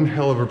one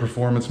hell of a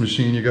performance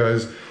machine, you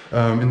guys.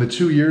 In the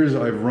 2 years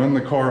I've run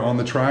the car on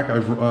the track,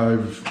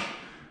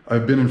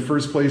 I've been in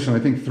first place in I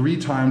think 3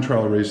 time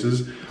trial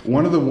races.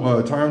 One of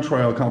the time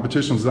trial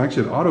competitions was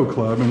actually at Auto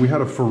Club, and we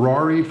had a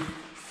Ferrari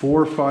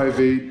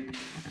 458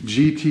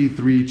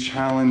 GT3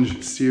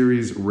 Challenge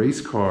Series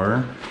race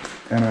car,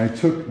 and I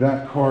took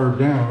that car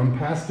down,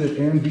 passed it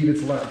and beat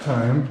its lap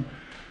time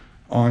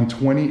on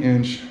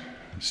 20-inch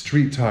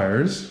street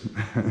tires.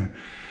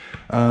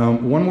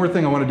 One more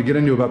thing I wanted to get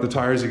into about the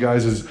tires, you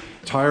guys, is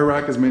Tire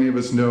Rack, as many of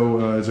us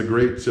know, is a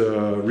great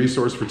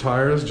resource for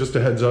tires. Just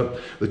a heads up,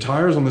 the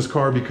tires on this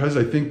car, because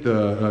I think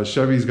the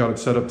Chevy's got it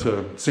set up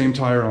to same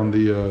tire on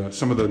the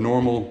some of the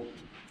normal,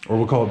 or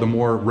we'll call it the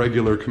more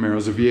regular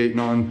Camaros, the V8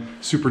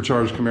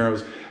 non-supercharged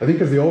Camaros. I think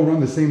because they all run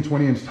the same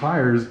 20-inch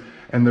tires,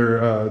 and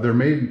they're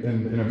made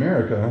in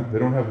America, they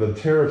don't have the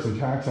tariffs and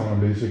tax on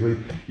them basically.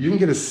 You can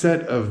get a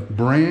set of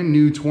brand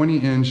new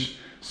 20-inch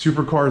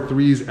Supercar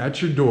 3s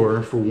at your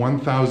door for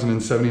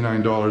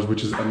 $1,079,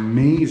 which is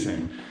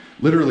amazing.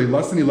 Literally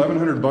less than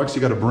 1,100 bucks,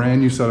 you got a brand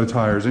new set of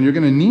tires, and you're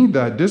going to need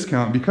that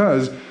discount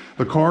because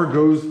the car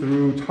goes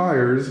through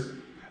tires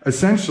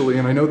essentially,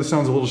 and I know this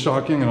sounds a little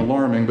shocking and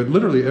alarming, but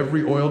literally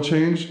every oil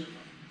change,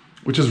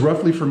 which is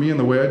roughly for me and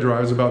the way I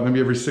drive is about maybe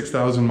every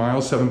 6,000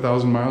 miles,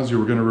 7,000 miles,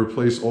 you're going to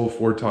replace all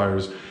 4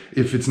 tires.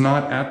 If it's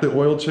not at the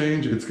oil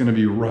change, it's going to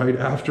be right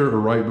after or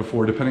right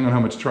before, depending on how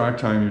much track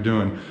time you're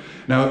doing.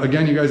 Now,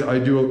 again, you guys, I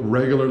do a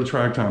regular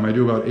track time. I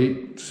do about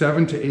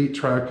 7 to 8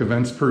 track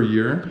events per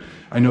year.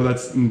 I know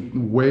that's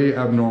way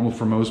abnormal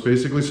for most,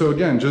 basically. So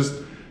again,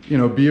 just, you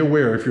know, be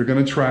aware. If you're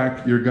going to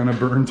track, you're going to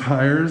burn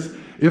tires.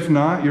 If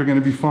not, you're going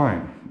to be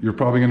fine. You're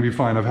probably going to be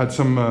fine. I've had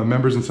some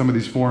members in some of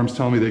these forums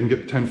tell me they can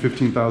get 10,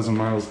 15,000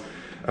 miles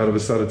out of a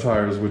set of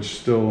tires, which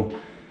still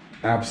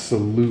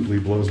absolutely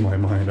blows my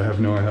mind. I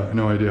have no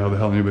idea how the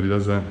hell anybody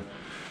does that.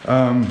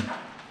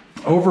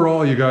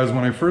 Overall, you guys,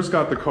 when I first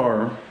got the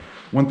car,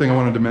 one thing I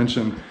wanted to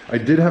mention, I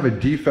did have a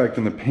defect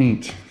in the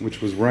paint, which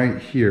was right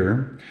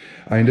here.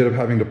 I ended up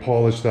having to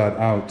polish that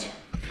out.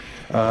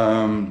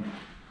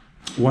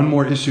 One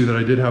more issue that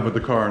I did have with the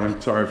car, and I'm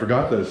sorry I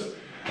forgot this.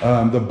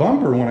 The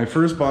bumper, when I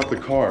first bought the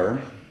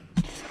car,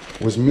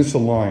 was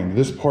misaligned.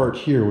 This part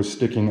here was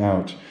sticking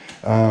out.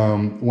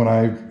 When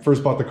I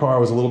first bought the car, I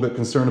was a little bit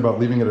concerned about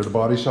leaving it at a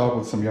body shop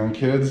with some young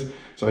kids,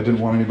 so I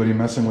didn't want anybody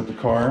messing with the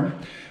car.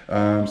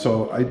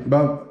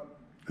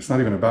 It's not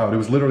even about, it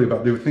was literally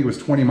about, I think it was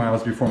 20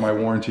 miles before my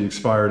warranty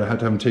expired. I had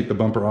to have them take the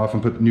bumper off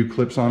and put new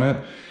clips on it.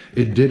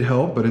 It did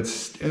help, but it's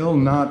still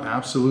not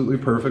absolutely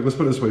perfect. Let's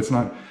put it this way,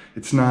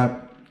 it's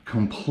not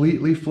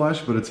completely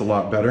flush, but it's a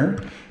lot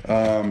better.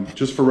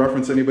 Just for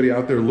reference, anybody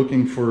out there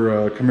looking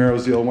for Camaro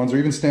ZL1s or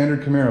even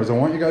standard Camaros, I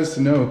want you guys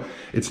to know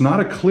it's not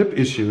a clip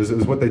issue, is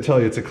what they tell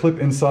you. It's a clip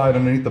inside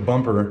underneath the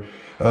bumper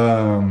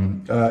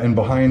and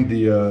behind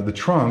the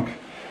trunk.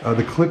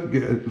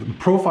 the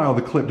profile of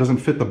the clip doesn't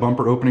fit the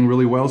bumper opening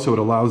really well, so it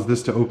allows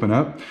this to open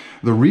up.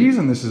 The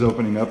reason this is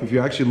opening up, if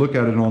you actually look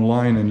at it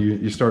online and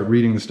you start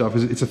reading the stuff,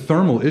 is it's a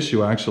thermal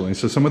issue actually.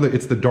 So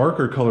it's the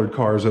darker colored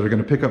cars that are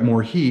going to pick up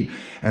more heat,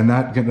 and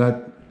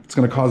it's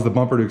going to cause the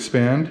bumper to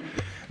expand.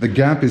 The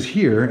gap is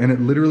here, and it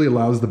literally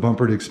allows the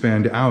bumper to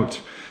expand out.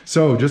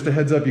 So just a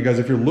heads up, you guys,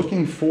 if you're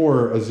looking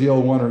for a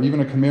ZL1 or even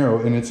a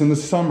Camaro and it's in the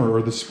summer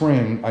or the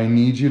spring, I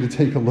need you to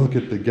take a look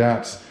at the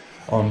gaps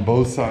on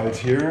both sides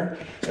here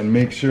and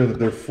make sure that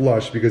they're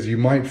flush, because you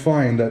might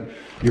find that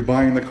you're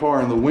buying the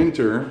car in the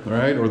winter,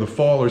 right, or the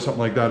fall or something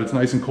like that. It's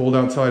nice and cold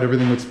outside,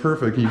 everything looks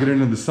perfect. And you get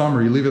into the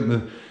summer, you leave it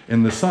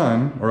in the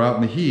sun or out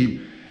in the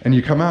heat, and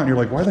you come out and you're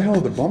like, why the hell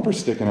are the bumpers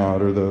sticking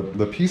out, or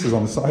the pieces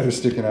on the side are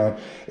sticking out?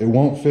 It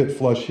won't fit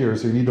flush here,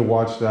 so you need to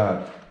watch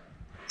that.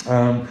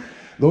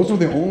 Those were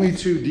the only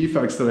two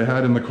defects that I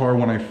had in the car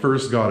when I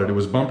first got it. It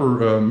was bumper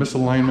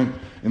misalignment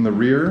in the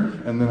rear,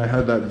 and then I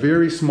had that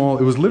very small,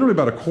 it was literally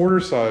about a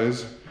quarter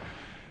size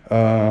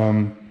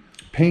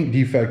paint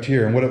defect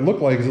here. And what it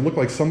looked like is it looked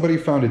like somebody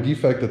found a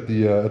defect at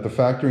the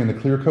factory in the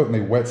clear coat, and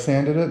they wet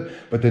sanded it,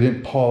 but they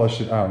didn't polish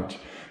it out.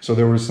 So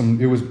there was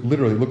it was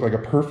literally looked like a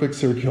perfect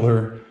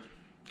circular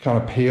kind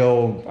of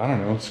pale, I don't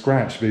know,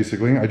 scratch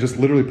basically. I just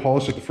literally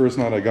polished it the first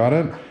night I got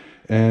it,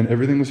 and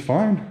everything was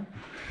fine.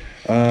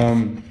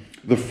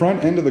 The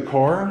front end of the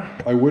car,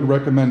 I would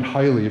recommend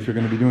highly, if you're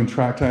going to be doing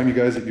track time, you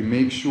guys, that you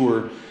make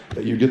sure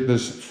that you get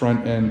this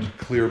front end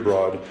clear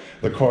broad.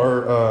 The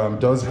car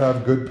does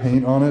have good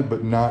paint on it,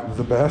 but not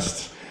the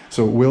best.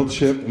 So it will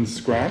chip and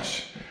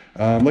scratch,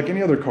 like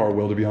any other car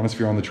will, to be honest,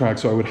 if you're on the track.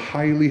 So I would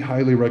highly,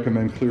 highly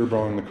recommend clear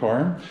brawing the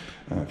car.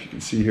 If you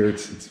can see here,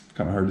 it's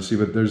kind of hard to see,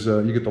 but there's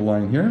you get the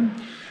line here.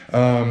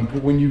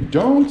 When you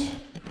don't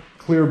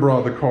clear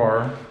bra the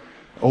car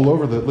all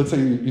over let's say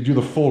you do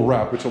the full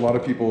wrap, which a lot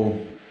of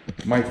people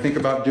might think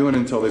about doing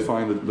until they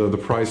find that the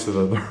price of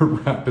the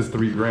wrap is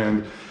 $3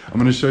 grand. I'm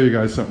going to show you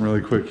guys something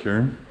really quick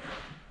here.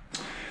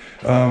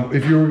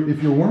 If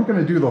you weren't going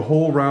to do the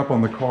whole wrap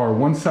on the car,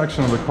 one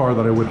section of the car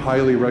that I would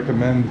highly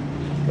recommend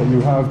that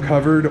you have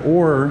covered,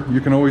 or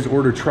you can always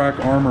order Track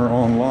Armor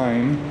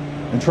online.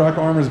 And Track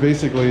Armor is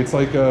basically, it's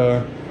like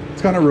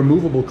it's kind of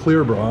removable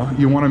clear bra.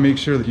 You want to make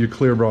sure that you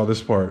clear bra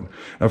this part.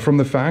 Now from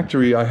the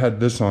factory, I had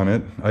this on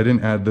it. I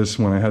didn't add this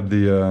when I had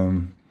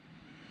the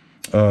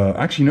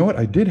actually, you know what?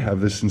 I did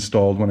have this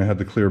installed when I had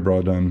the clear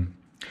bra done.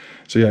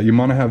 So yeah, you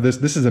want to have this.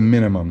 This is a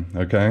minimum,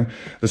 okay?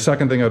 The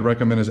second thing I'd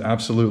recommend is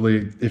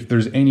absolutely, if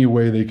there's any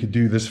way they could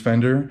do this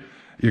fender,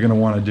 you're going to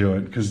want to do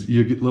it, because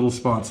you get little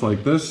spots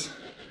like this,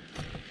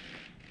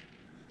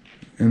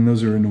 and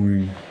those are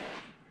annoying.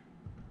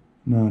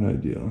 Not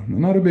ideal.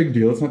 Not a big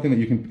deal. It's nothing that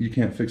you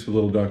can't fix with a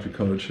little Dr.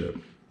 Color chip.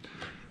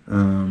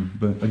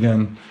 But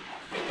again,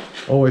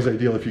 always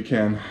ideal if you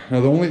can.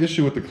 Now the only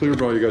issue with the clear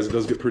bra, you guys, it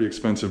does get pretty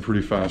expensive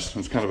pretty fast.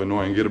 It's kind of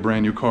annoying. You get a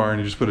brand new car and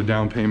you just put a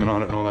down payment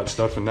on it and all that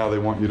stuff, and now they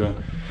want you to,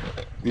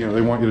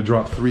 they want you to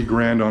drop $3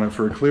 grand on it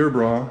for a clear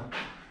bra,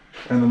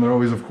 and then they're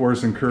always, of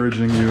course,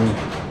 encouraging you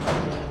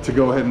to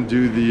go ahead and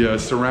do the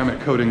ceramic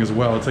coating as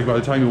well. It's like by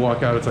the time you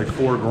walk out, it's like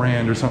 $4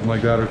 grand or something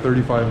like that, or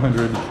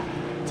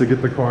 $3,500 to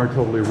get the car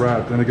totally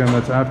wrapped. And again,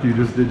 that's after you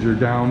just did your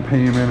down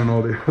payment and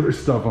all the other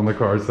stuff on the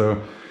car.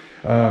 So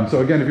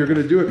again, if you're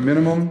going to do it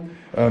minimum,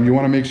 you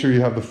want to make sure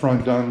you have the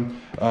front done.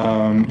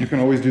 You can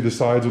always do the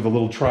sides with a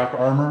little Track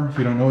Armor. If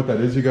you don't know what that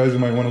is, you guys, you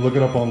might want to look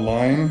it up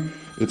online.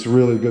 It's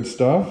really good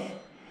stuff.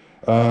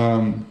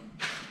 Yeah,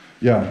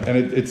 and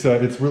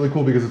it's really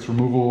cool because it's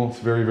removable. It's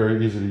very,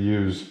 very easy to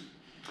use.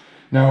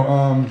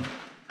 Now,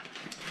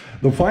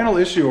 the final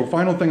issue or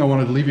final thing I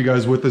wanted to leave you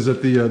guys with is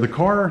that the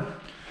car,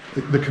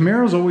 the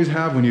Camaros always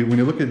have, when you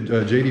look at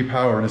JD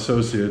Power and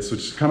Associates,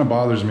 which kind of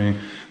bothers me,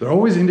 they're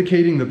always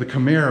indicating that the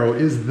Camaro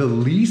is the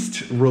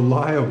least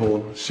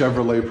reliable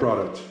Chevrolet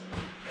product.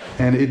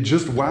 And it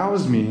just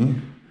wows me,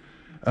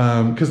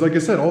 because like I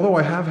said, although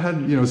I have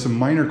had some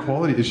minor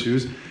quality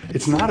issues,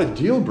 it's not a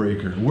deal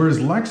breaker. Whereas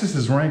Lexus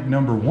is ranked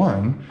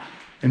 #1,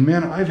 and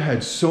man, I've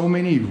had so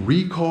many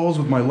recalls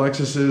with my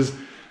Lexuses,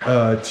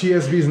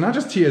 TSBs, not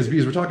just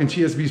TSBs, we're talking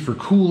TSBs for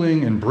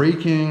cooling and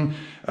braking.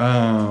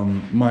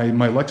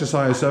 My Lexus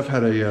ISF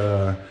had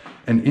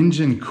an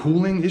engine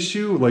cooling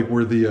issue, like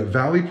where the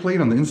valley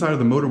plate on the inside of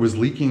the motor was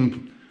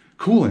leaking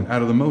coolant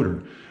out of the motor.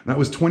 And that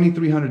was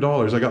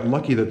 $2,300. I got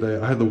lucky that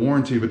I had the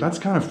warranty, but that's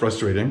kind of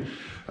frustrating.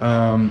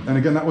 And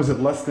again, that was at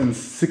less than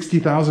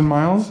 60,000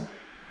 miles.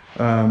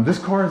 This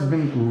car has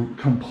been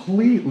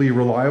completely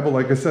reliable.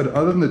 Like I said,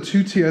 other than the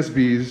 2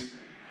 TSBs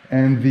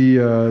and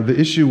the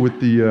issue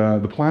with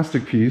the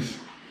plastic piece,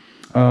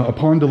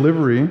 upon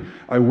delivery,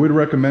 I would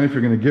recommend, if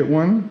you're going to get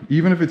one,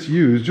 even if it's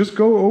used, just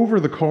go over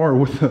the car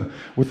with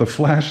a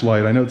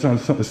flashlight. I know it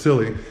sounds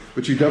silly,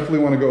 but you definitely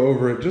want to go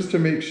over it just to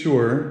make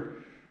sure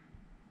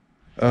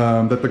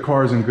that the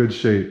car is in good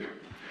shape.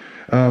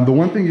 The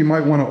one thing you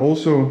might want to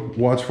also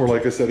watch for,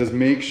 like I said, is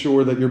make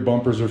sure that your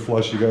bumpers are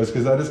flush, you guys,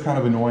 because that is kind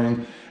of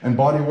annoying. And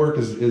body work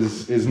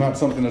is not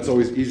something that's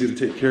always easy to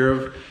take care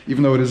of,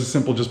 even though it is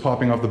simple just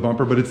popping off the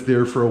bumper, but it's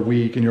there for a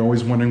week and you're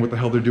always wondering what the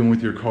hell they're doing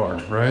with your car,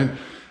 right?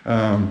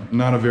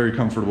 Not a very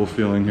comfortable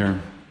feeling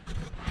here.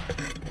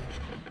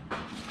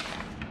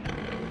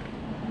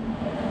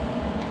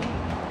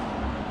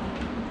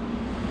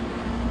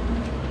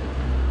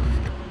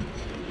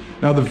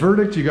 Now the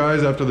verdict, you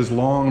guys, after this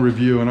long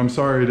review, and I'm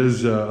sorry it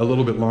is a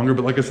little bit longer,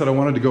 but like I said, I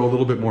wanted to go a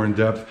little bit more in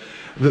depth.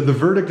 The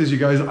verdict is, you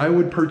guys, I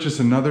would purchase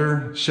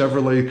another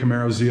Chevrolet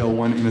Camaro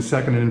ZL1 in a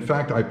second, and in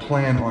fact, I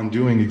plan on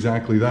doing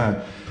exactly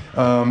that.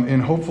 In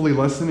hopefully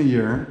less than a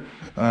year,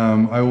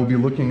 I will be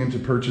looking into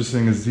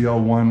purchasing a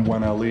ZL1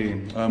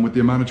 1LE. With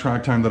the amount of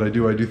track time that I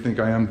do think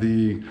I am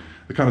the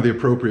kind of the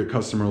appropriate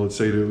customer, let's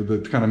say,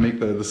 to kind of make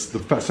the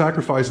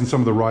sacrifice in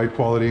some of the ride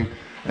quality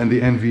and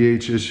the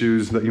NVH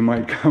issues that you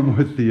might come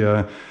with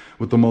the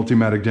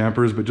Multimatic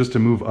dampers, but just to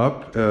move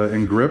up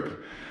in grip.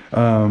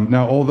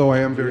 Now, although I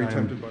am very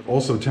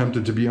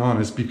tempted, to be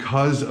honest,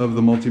 because of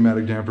the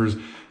Multimatic dampers,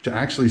 to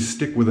actually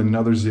stick with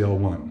another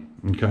ZL1.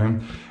 Okay,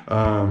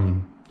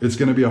 it's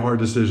going to be a hard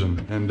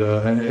decision, and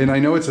I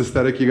know it's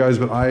aesthetic, you guys,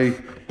 but I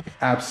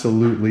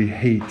absolutely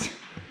hate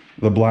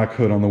the black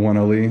hood on the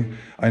 1LE.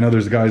 I know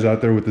there's guys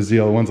out there with the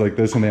ZL1s like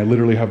this, and they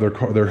literally have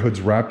their hoods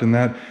wrapped in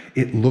that.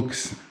 It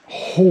looks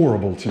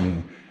horrible to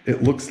me.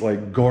 It looks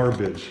like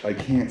garbage. I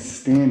can't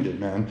stand it,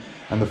 man.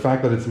 And the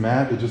fact that it's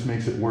matte, it just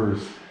makes it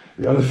worse.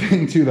 The other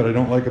thing too that I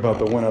don't like about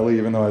the 1LE,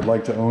 even though I'd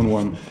like to own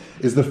one,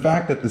 is the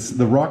fact that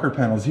the rocker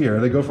panels here,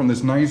 they go from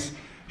this nice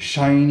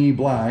shiny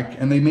black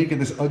and they make it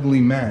this ugly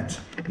matte.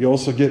 You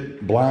also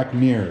get black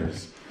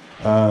mirrors.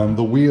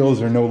 The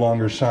wheels are no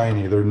longer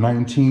shiny. They're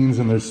 19s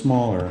and they're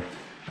smaller.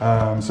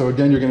 So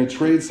again, you're going to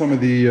trade some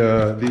of the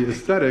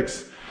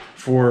aesthetics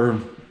for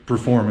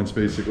performance,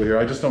 basically. Here,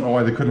 I just don't know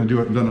why they couldn't do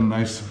it and done a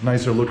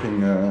nicer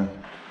looking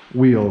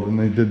wheel than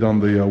they did on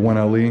the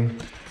 1LE.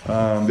 The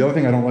other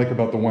thing I don't like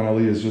about the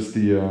 1LE is just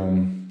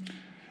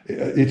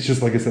it's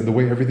just, like I said, the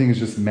way everything is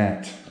just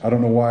matte. I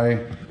don't know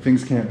why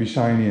things can't be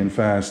shiny and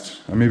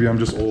fast. Maybe I'm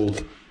just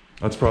old.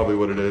 That's probably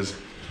what it is.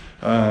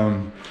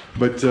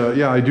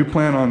 Yeah, I do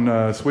plan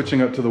on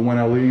switching up to the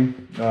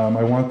 1LE.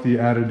 I want the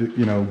added,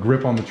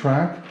 grip on the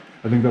track.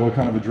 I think that'll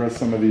kind of address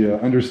some of the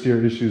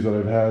understeer issues that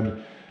I've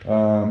had,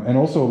 and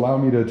also allow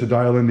me to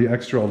dial in the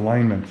extra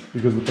alignment,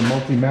 because with the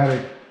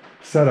Multimatic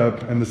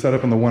setup and the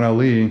setup on the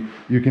 1LE,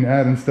 you can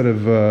add, instead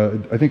of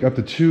I think up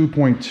to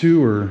 2.2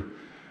 or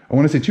I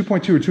want to say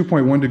 2.2 or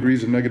 2.1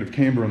 degrees of negative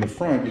camber in the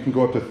front, you can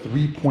go up to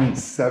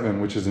 3.7,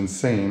 which is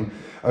insane.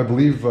 I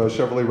believe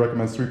Chevrolet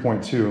recommends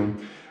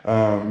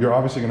 3.2. You're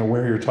obviously going to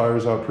wear your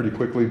tires out pretty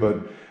quickly, but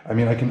I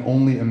mean, I can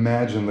only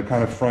imagine the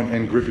kind of front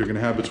end grip you're going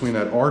to have between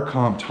that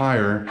R-Comp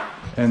tire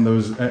and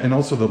those, and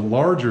also the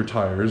larger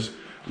tires,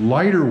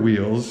 lighter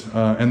wheels,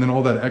 and then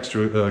all that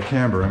extra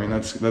camber. I mean,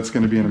 that's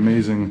going to be an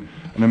amazing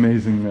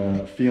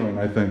feeling,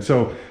 I think.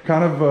 So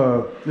kind of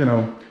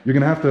you're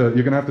gonna have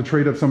to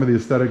trade up some of the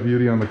aesthetic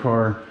beauty on the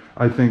car,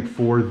 I think,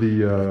 for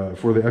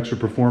the extra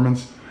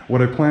performance.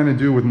 What I plan to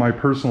do with my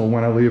personal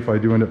 1LE, if I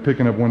do end up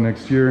picking up one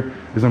next year,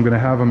 is I'm gonna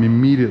have them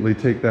immediately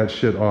take that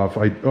shit off.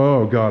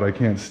 Oh God, I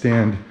can't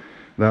stand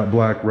that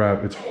black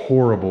wrap. It's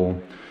horrible.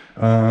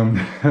 And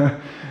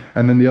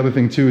then the other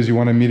thing too is you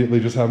want to immediately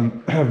just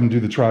have them do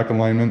the track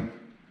alignment.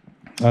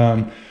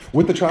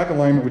 With the track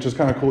alignment, which is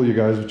kind of cool, you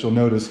guys, which you'll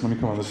notice, let me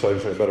come on this side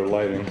so I have better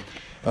lighting.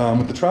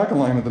 With the track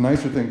alignment, the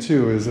nicer thing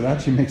too is it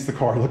actually makes the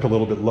car look a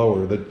little bit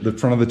lower. The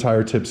front of the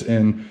tire tips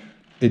in,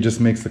 it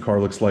just makes the car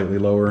look slightly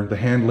lower. The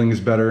handling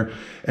is better,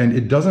 and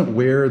it doesn't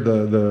wear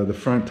the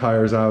front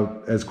tires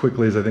out as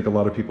quickly as I think a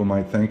lot of people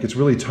might think. It's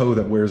really toe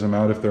that wears them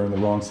out if they're in the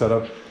wrong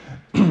setup.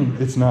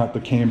 It's not the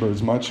camber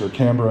as much, or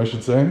camber I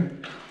should say.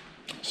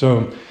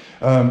 So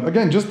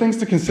again, just things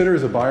to consider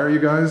as a buyer, you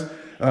guys.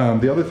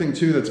 The other thing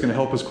too that's going to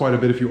help us quite a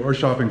bit if you are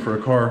shopping for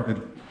a car,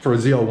 for a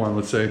ZL1,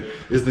 let's say,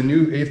 is the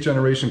new 8th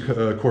generation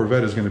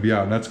Corvette is going to be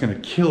out, and that's going to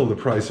kill the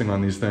pricing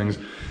on these things.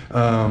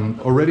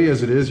 Already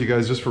as it is, you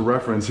guys, just for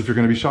reference, if you're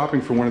going to be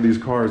shopping for one of these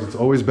cars, it's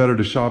always better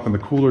to shop in the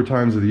cooler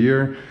times of the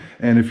year.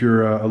 And if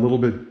you're a little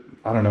bit,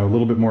 I don't know, a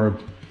little bit more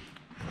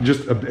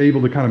just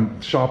able to kind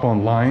of shop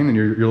online and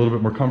you're a little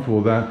bit more comfortable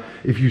with that.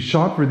 If you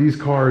shop for these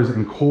cars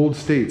in cold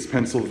states,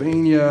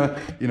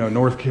 Pennsylvania,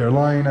 North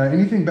Carolina,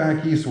 anything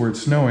back east where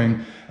it's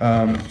snowing,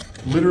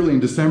 literally in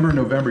December,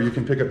 November, you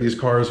can pick up these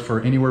cars for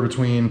anywhere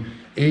between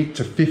 $8,000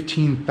 to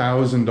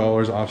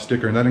 $15,000 off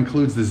sticker, and that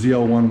includes the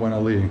ZL1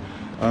 1LE.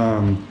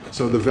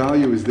 So the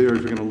value is there if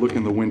you're going to look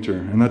in the winter,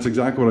 and that's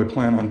exactly what I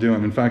plan on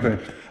doing. In fact,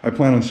 I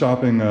plan on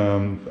shopping.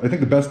 I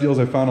think the best deals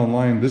I found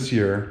online this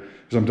year,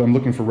 because I'm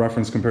looking for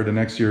reference compared to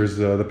next year's,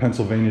 the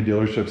Pennsylvania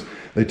dealerships.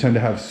 They tend to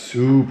have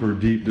super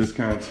deep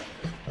discounts.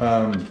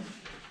 But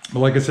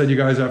like I said, you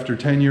guys, after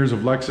 10 years of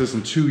Lexus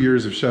and 2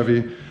 years of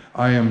Chevy,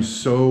 I am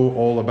so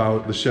all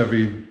about the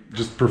Chevy,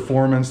 just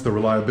performance, the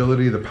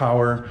reliability, the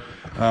power.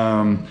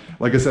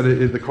 Like I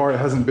said, the car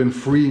hasn't been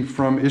free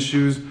from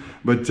issues,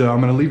 but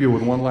I'm going to leave you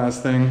with one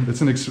last thing.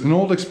 It's an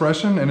old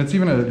expression, and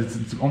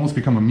it's almost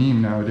become a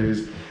meme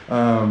nowadays.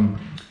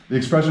 The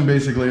expression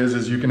basically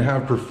is you can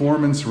have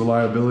performance,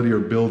 reliability, or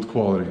build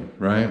quality,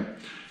 right?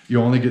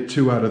 You only get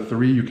 2 out of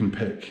 3 you can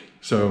pick.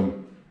 So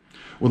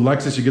With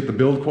Lexus, you get the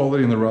build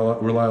quality and the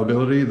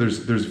reliability. There's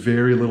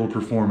very little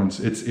performance.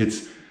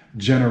 It's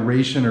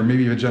generation or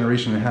maybe a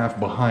generation and a half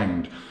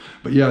behind.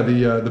 But yeah,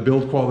 the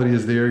build quality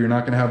is there. You're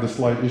not going to have the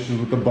slight issues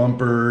with the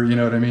bumper. You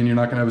know what I mean? You're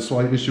not going to have a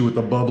slight issue with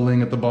the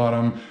bubbling at the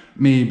bottom.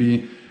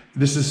 Maybe.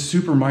 This is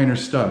super minor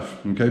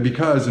stuff, okay?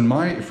 Because from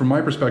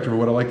my perspective, or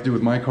what I like to do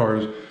with my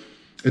cars,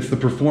 it's the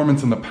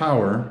performance and the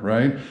power,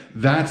 right?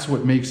 That's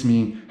what makes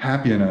me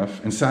happy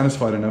enough and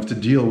satisfied enough to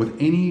deal with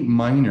any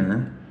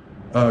minor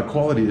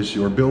quality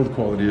issue or build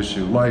quality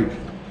issue, like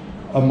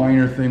a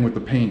minor thing with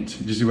the paint.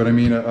 Do you see what I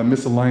mean? A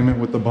misalignment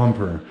with the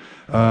bumper.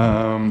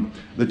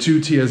 The two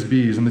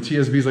TSBs, and the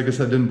TSBs, like I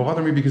said, didn't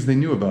bother me because they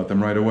knew about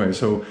them right away.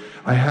 So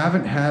I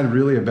haven't had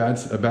really a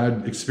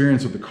bad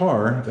experience with the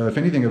car. If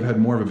anything, I've had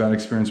more of a bad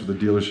experience with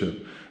the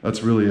dealership.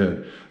 That's really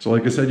it. So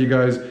like I said, you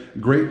guys,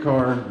 great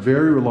car,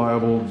 very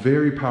reliable,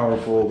 very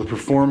powerful. The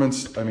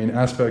performance, I mean,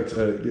 aspect,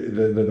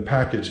 the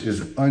package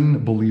is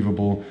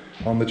unbelievable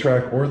on the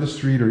track or the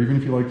street, or even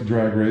if you like to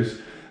drag race.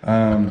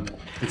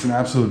 It's an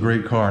absolute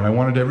great car, and I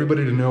wanted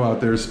everybody to know out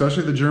there,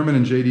 especially the German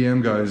and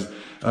JDM guys,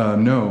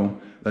 know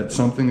that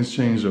something has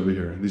changed over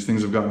here. These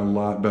things have gotten a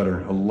lot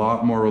better, a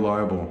lot more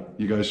reliable.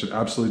 You guys should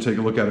absolutely take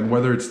a look at it. And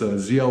whether it's the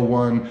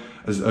ZL1,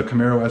 a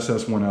Camaro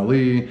SS1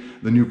 LE,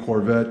 the new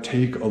Corvette,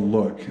 take a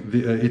look.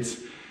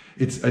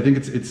 I think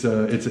it's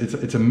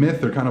a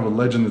myth or kind of a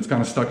legend that's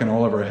kind of stuck in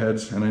all of our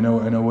heads, and I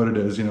know what it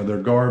is. You know, they're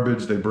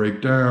garbage, they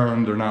break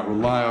down, they're not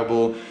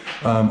reliable.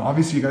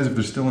 Obviously, you guys, if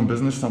they're still in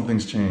business,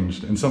 something's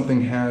changed, and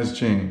something has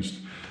changed.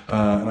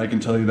 And I can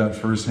tell you that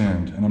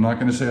firsthand. And I'm not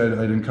going to say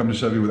I didn't come to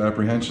Chevy with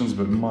apprehensions,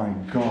 but my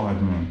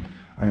God, man,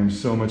 I am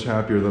so much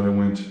happier that I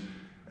went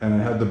and I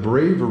had the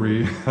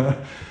bravery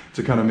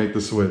to kind of make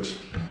the switch.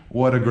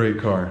 What a great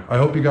car. I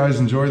hope you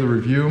guys enjoy the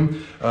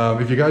review.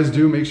 If you guys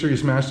do, make sure you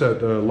smash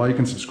that like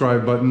and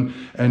subscribe button,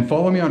 and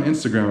follow me on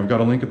Instagram. I've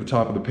got a link at the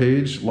top of the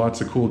page.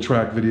 Lots of cool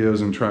track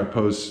videos and track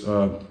posts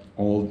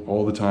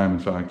all the time, in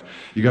fact.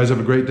 You guys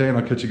have a great day, and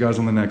I'll catch you guys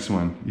on the next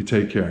one. You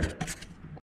take care.